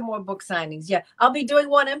doing some more book signings. Yeah, I'll be doing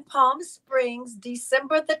one in Palm Springs,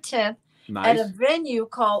 December the 10th, at a venue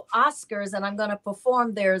called Oscars, and I'm going to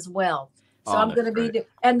perform there as well. So I'm going to be,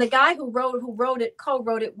 and the guy who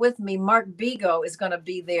co-wrote it with me, Mark Bigo, is going to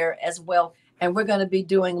be there as well, and we're going to be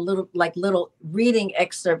doing little reading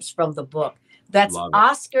excerpts from the book. That's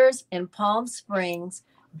Oscars in Palm Springs,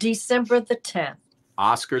 December the 10th.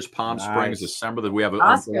 Oscars, Palm Springs, December. We have a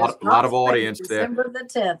lot of audience there. December the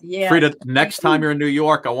 10th. Yeah. Freda, next time you're in New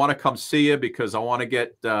York, I want to come see you because I want to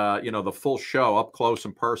get the full show up close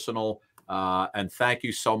and personal. And thank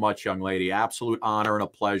you so much, young lady. Absolute honor and a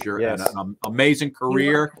pleasure, and an amazing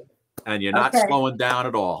career. And you're not slowing down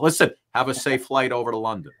at all. Listen, have a safe flight over to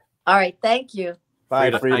London. All right, thank you. Bye,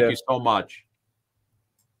 Freda. Thank you so much.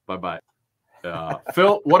 Bye.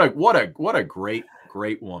 Phil, what a great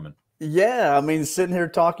woman. Yeah, I mean, sitting here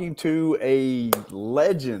talking to a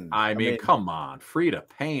legend. I mean, come on, Freda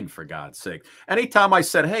Payne, for God's sake. Anytime I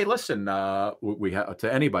said, "Hey, listen," we have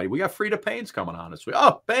to anybody, we got Freda Payne's coming on this week.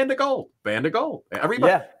 Oh, Band of Gold.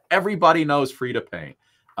 Everybody knows Freda Payne.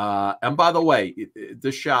 And by the way,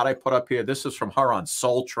 this shot I put up here, this is from her on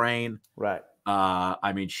Soul Train. Right.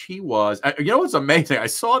 I mean, she was. You know what's amazing? I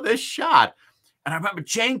saw this shot, and I remember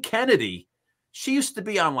Jane Kennedy. She used to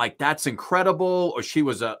be on like That's Incredible, or she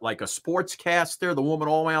was like a sportscaster, the woman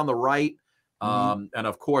all the way on the right. And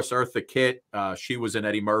of course, Eartha Kitt, she was in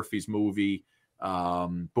Eddie Murphy's movie,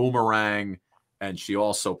 Boomerang. And she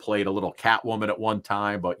also played a little Catwoman at one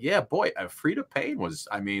time. But yeah, boy, Freda Payne was,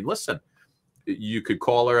 I mean, listen, you could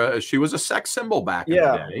call her, she was a sex symbol back in the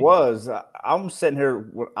day. Yeah, was. I'm sitting here,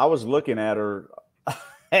 I was looking at her.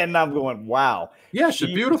 And I'm going, wow. Yeah, she's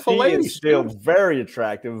a beautiful lady. Is still very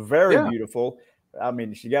attractive, very beautiful. I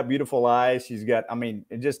mean, she got beautiful eyes. She's got, I mean,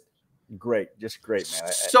 just great, man.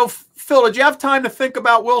 So, Phil, did you have time to think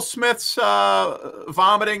about Will Smith's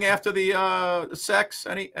vomiting after the sex?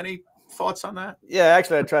 Any thoughts on that? Yeah,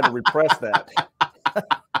 actually, I tried to repress that.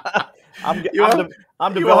 I'm hoping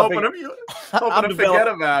to forget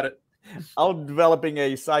about it. I'm developing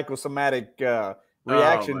a psychosomatic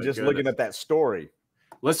reaction just looking at that story.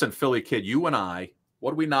 Listen, Philly Kid, you and I,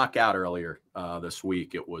 what did we knock out earlier this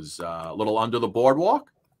week? It was a little Under the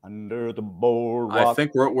Boardwalk. Under the Boardwalk. I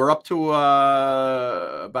think we're up to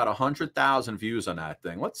about 100,000 views on that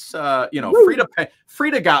thing. Let's,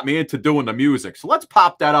 Freda got me into doing the music. So let's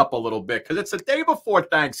pop that up a little bit because it's the day before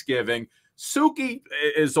Thanksgiving. Suki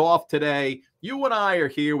is off today. You and I are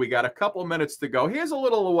here. We got a couple minutes to go. Here's a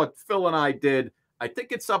little of what Phil and I did. I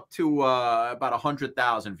think it's up to about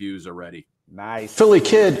 100,000 views already. Nice. Philly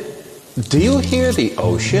Kid, do you hear the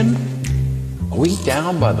ocean? Are we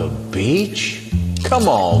down by the beach? Come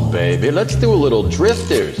on, baby, let's do a little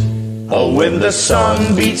drifters. Oh, when the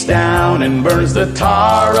sun beats down and burns the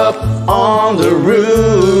tar up on the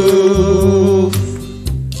roof,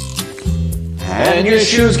 and your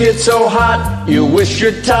shoes get so hot, you wish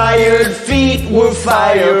your tired feet were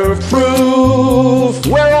fireproof.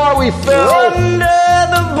 Where are we, Phil? Under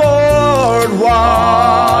the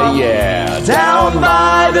boardwalk. Yeah. Down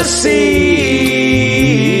by the sea,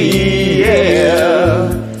 yeah.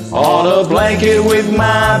 On a blanket with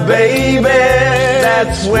my baby,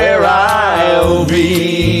 that's where I'll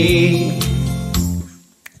be.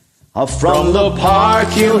 From the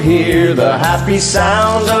park you'll hear the happy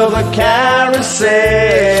sound of a carousel,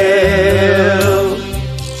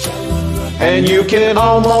 and you can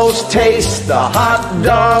almost taste the hot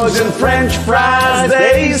dogs and French fries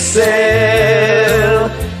they sell.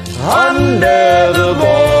 Under the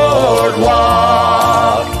boardwalk,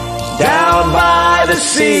 down by the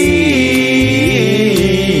sea,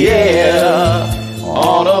 yeah.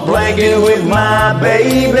 On a blanket with my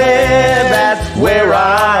baby, that's where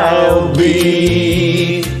I'll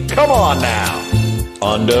be. Come on now.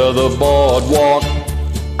 Under the boardwalk,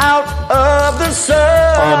 Out of the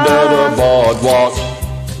sun, under the boardwalk,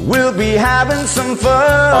 we'll be having some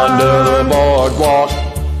fun. under the boardwalk,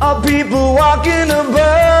 All people walking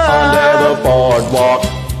above. under the boardwalk.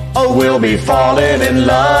 Oh, we'll be falling in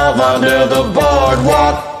love under the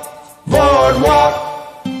boardwalk. Boardwalk.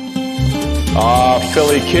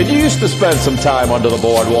 Philly kid, you used to spend some time under the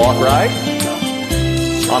boardwalk, right?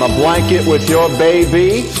 On a blanket with your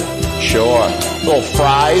baby? Sure. Little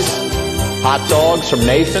fries, hot dogs from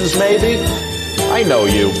Nathan's maybe? I know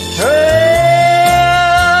you.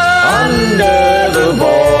 Under the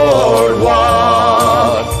boardwalk,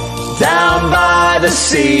 down by the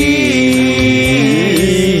sea,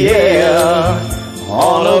 yeah.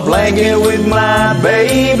 On a blanket with my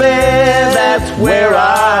baby, that's where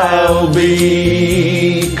I'll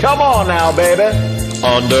be. Come on now, baby.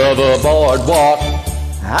 Under the boardwalk,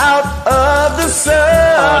 Out of the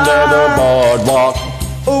sun, under the boardwalk,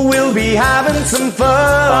 we'll be having some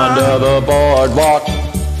fun. under the boardwalk,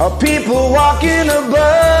 People walking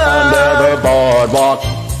above. under the boardwalk.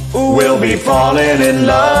 We'll be falling in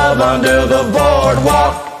love under the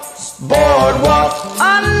boardwalk. Boardwalk.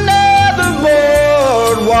 Under the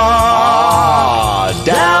boardwalk.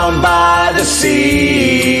 Down by the sea.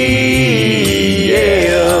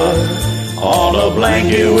 Yeah. On a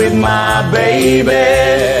blanket with my baby.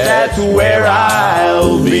 That's where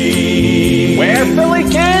I'll be. Where, Philly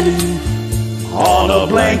kid? On a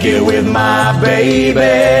blanket with my baby,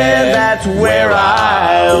 that's where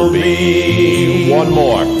I'll be. One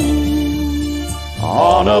more.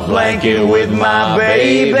 On a blanket with my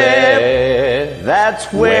baby,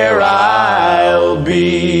 that's where I'll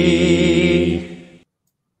be.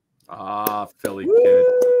 Philly kid.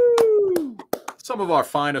 Some of our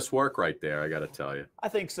finest work right there, I got to tell you. I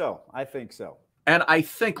think so. I think so. And I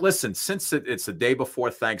think, listen, since it's the day before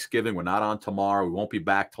Thanksgiving, we're not on tomorrow. We won't be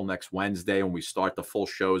back till next Wednesday when we start the full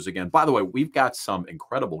shows again. By the way, we've got some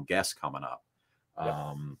incredible guests coming up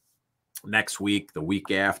next week, the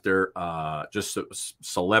week after, just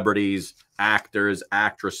celebrities, actors,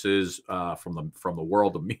 actresses from the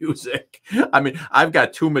world of music. I mean, I've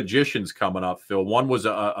got two magicians coming up, Phil. One was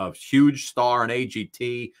a huge star in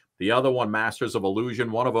AGT. The other one, Masters of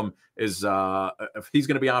Illusion. One of them is he's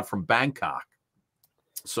going to be on from Bangkok.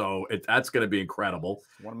 So that's going to be incredible.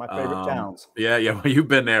 One of my favorite towns. Yeah. Well, you've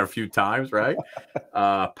been there a few times, right?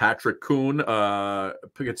 Patrick Kuhn.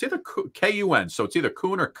 It's either K-U-N. So it's either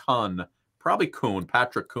Kuhn or Kun. Probably Kuhn.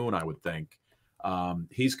 Patrick Kuhn, I would think.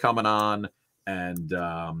 He's coming on, and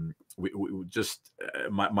we just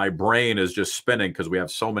my brain is just spinning because we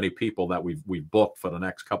have so many people that we've booked for the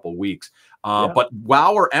next couple of weeks. But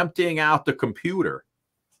while we're emptying out the computer,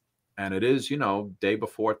 and it is, day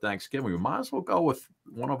before Thanksgiving, we might as well go with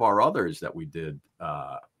one of our others that we did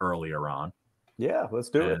earlier on. Yeah, let's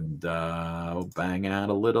do it. And we'll bang out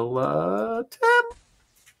a little Tim.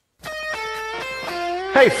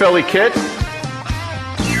 Hey, Philly kid.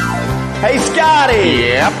 Hey, Scotty.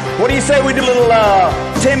 Yep. What do you say we do a little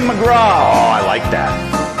Tim McGraw? Oh, I like that.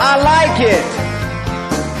 I like it.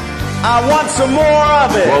 I want some more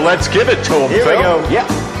of it. Well, let's give it to him, Here Phil. we go. Yeah.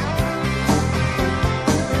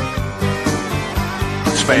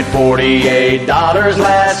 Spent $48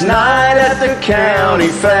 last night at the county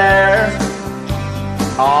fair.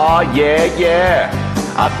 Oh, yeah.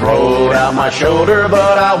 I throwed out my shoulder,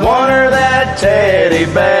 but I won her that teddy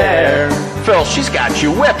bear. Phil, she's got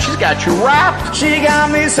you whipped. She's got you wrapped. She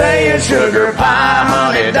got me saying sugar pie,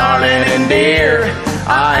 honey, darling, and dear.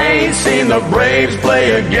 I ain't seen the Braves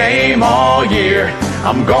play a game all year.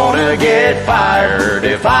 I'm gonna get fired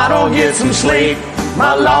if I don't get some sleep.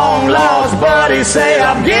 My long-lost buddies say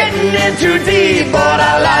I'm getting in too deep, but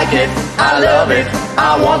I like it, I love it,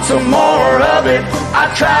 I want some more of it. I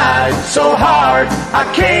tried so hard, I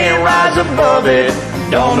can't rise above it.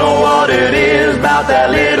 Don't know what it is about that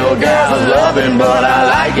little girl loving, but I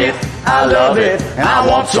like it, I love it, and I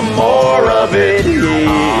want some more of it.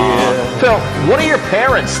 Yeah. Phil, what do your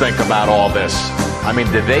parents think about all this? I mean,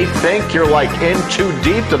 do they think you're like in too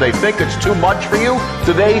deep? Do they think it's too much for you?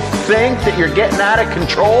 Do they think that you're getting out of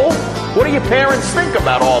control? What do your parents think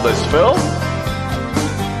about all this, Phil?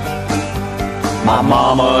 My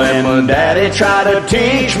mama and my daddy try to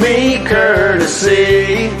teach me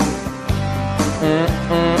courtesy.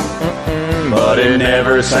 But it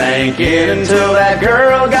never sank in until that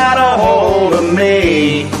girl got a hold of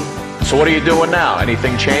me. So what are you doing now?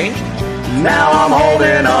 Anything changed? Now I'm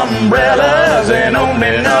holding umbrellas and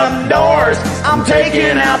opening up doors. I'm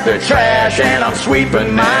taking out the trash and I'm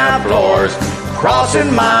sweeping my floors.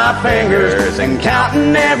 Crossing my fingers and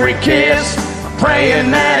counting every kiss.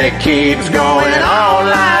 Praying that it keeps going on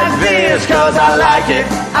like this. just 'cause I like it,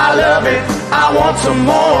 I love it, I want some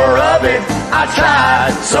more of it. I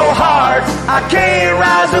tried so hard, I can't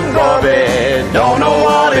rise above it. Don't know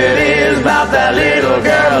what it is about that little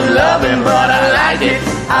girl's loving, but I like it,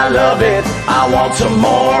 I love it, I want some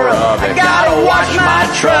more of it. I gotta wash my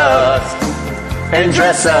truck and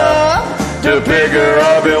dress up to pick her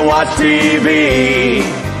up and watch TV.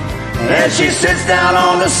 And she sits down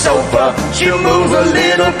on the sofa, she moves a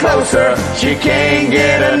little closer, she can't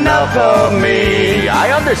get enough of me.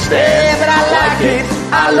 I understand, but I like it,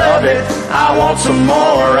 I love it, I want some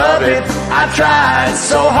more of it. I tried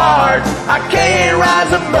so hard, I can't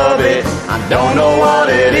rise above it. I don't know what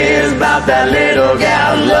it is about that little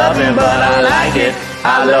gal loving, but I like it,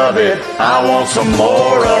 I love it, I want some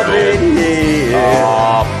more of it. Yeah.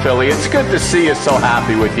 Oh, Philly, it's good to see you so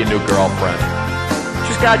happy with your new girlfriend.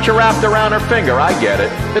 She's got you wrapped around her finger. I get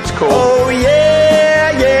it. It's cool. Oh,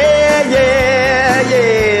 yeah, yeah, yeah,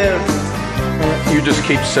 yeah. You just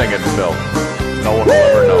keep singing, Phil. No one will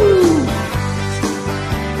ever notice.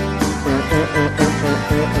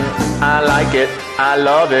 I like it. I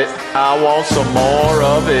love it. I want some more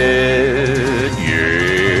of it.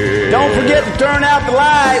 Yeah. Don't forget to turn out the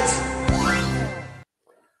lights.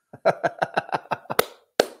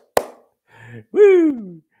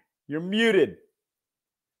 Woo! You're muted.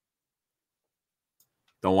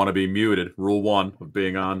 Don't want to be muted. Rule 1 of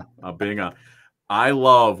being on. I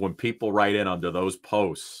love when people write in under those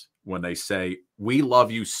posts when they say, "We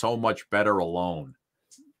love you so much better alone."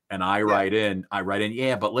 And I write in,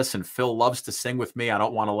 yeah, but listen, Phil loves to sing with me. I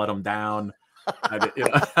don't want to let him down. I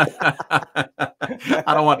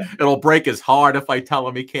don't want, it'll break his heart if I tell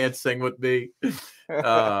him he can't sing with me.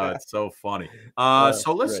 It's so funny.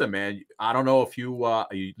 So listen, man, I don't know if you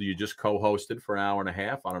just co-hosted for an hour and a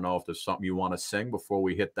half. I don't know if there's something you want to sing before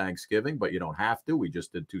we hit Thanksgiving, but you don't have to. We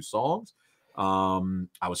just did 2 songs.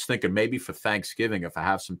 I was thinking maybe for Thanksgiving, if I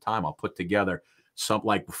have some time, I'll put together something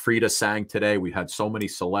like Freda sang today. We had so many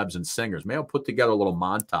celebs and singers. Maybe I'll put together a little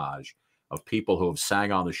montage of people who have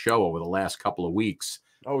sang on the show over the last couple of weeks.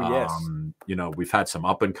 Oh, yes. You know, we've had some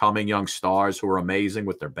up-and-coming young stars who are amazing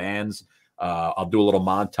with their bands. I'll do a little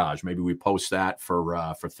montage. Maybe we post that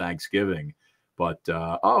for Thanksgiving. But,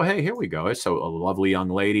 oh, hey, here we go. So a lovely young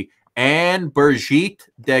lady. Anne Birgitte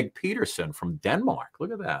Deg Peterson from Denmark.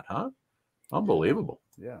 Look at that, huh? Unbelievable.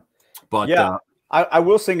 Yeah. But yeah, I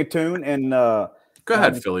will sing a tune. And go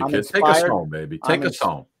ahead, Philly kid. Take us home, baby. Take us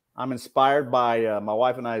home. I'm inspired by my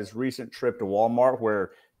wife and I's recent trip to Walmart,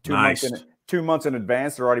 where 2 months in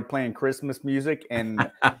advance they're already playing Christmas music,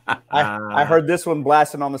 and I heard this one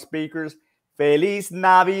blasting on the speakers. Feliz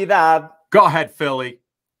Navidad. Go ahead, Philly.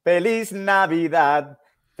 Feliz Navidad.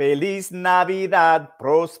 Feliz Navidad.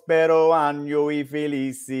 Prospero año y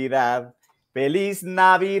felicidad. Feliz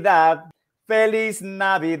Navidad. Feliz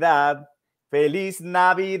Navidad. Feliz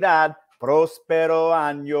Navidad. Prospero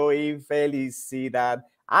año y felicidad.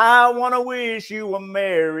 I want to wish you a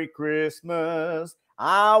Merry Christmas.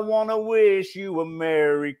 I want to wish you a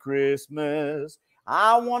Merry Christmas.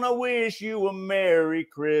 I want to wish you a Merry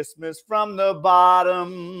Christmas from the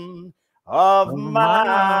bottom of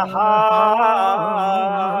my heart.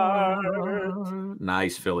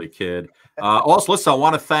 Nice, Philly kid. Also, listen, I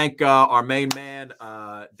want to thank our main man,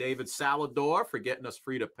 David Salador, for getting us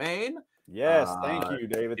Freda Payne. Yes, thank you,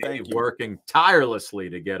 David. Thank you. Working tirelessly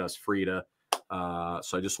to get us Freda.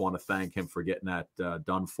 So I just want to thank him for getting that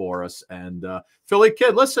done for us. And Philly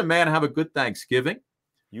kid, listen, man, have a good Thanksgiving.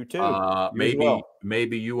 You too.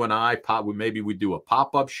 Maybe you and I maybe we do a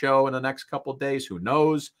pop-up show in the next couple of days. Who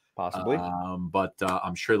knows? Possibly. But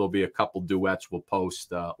I'm sure there'll be a couple duets we'll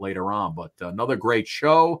post later on. But another great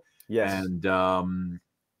show. Yes. And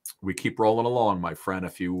we keep rolling along, my friend.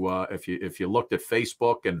 If you looked at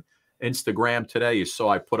Facebook and Instagram today, you saw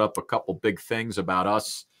I put up a couple big things about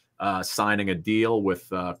us signing a deal with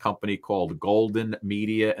a company called Golden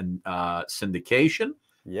Media and Syndication.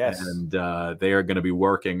 Yes. And they are going to be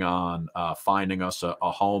working on finding us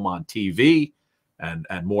a home on TV and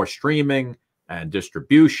more streaming and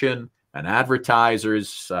distribution and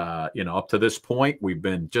advertisers. Up to this point, we've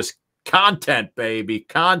been just content, baby,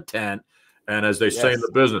 content. And as they say in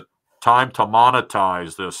the business, time to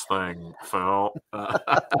monetize this thing, Phil.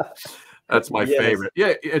 That's my favorite.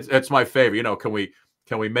 Yeah, it's my favorite.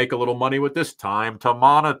 Can we make a little money with this? Time to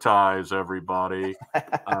monetize, everybody.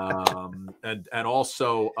 And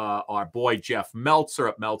also our boy Jeff Meltzer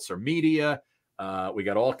at Meltzer Media. We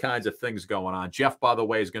got all kinds of things going on. Jeff, by the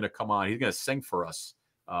way, is going to come on. He's going to sing for us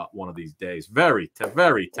one of these days. Very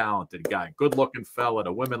talented guy. Good-looking fella.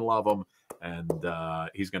 The women love him. And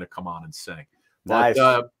he's going to come on and sing. Nice.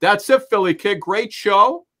 But that's it, Philly kid. Great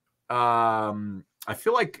show. I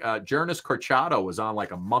feel like Jearnest Corchado was on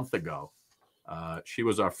like a month ago. She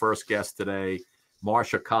was our first guest today.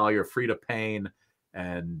 Marsha Collier, Freda Payne,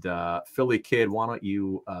 and Philly Kid. Why don't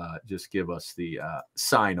you just give us the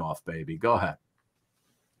sign off, baby? Go ahead.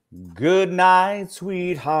 Good night,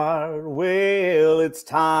 sweetheart. Well, it's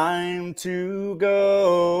time to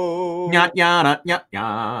go.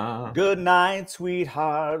 Good night,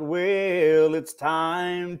 sweetheart. Well, it's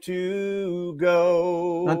time to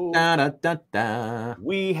go.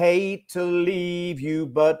 We hate to leave you,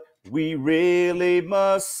 but we really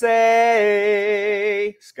must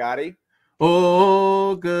say, Scotty.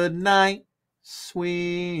 Oh, good night,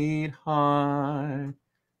 sweetheart.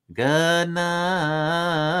 Good night.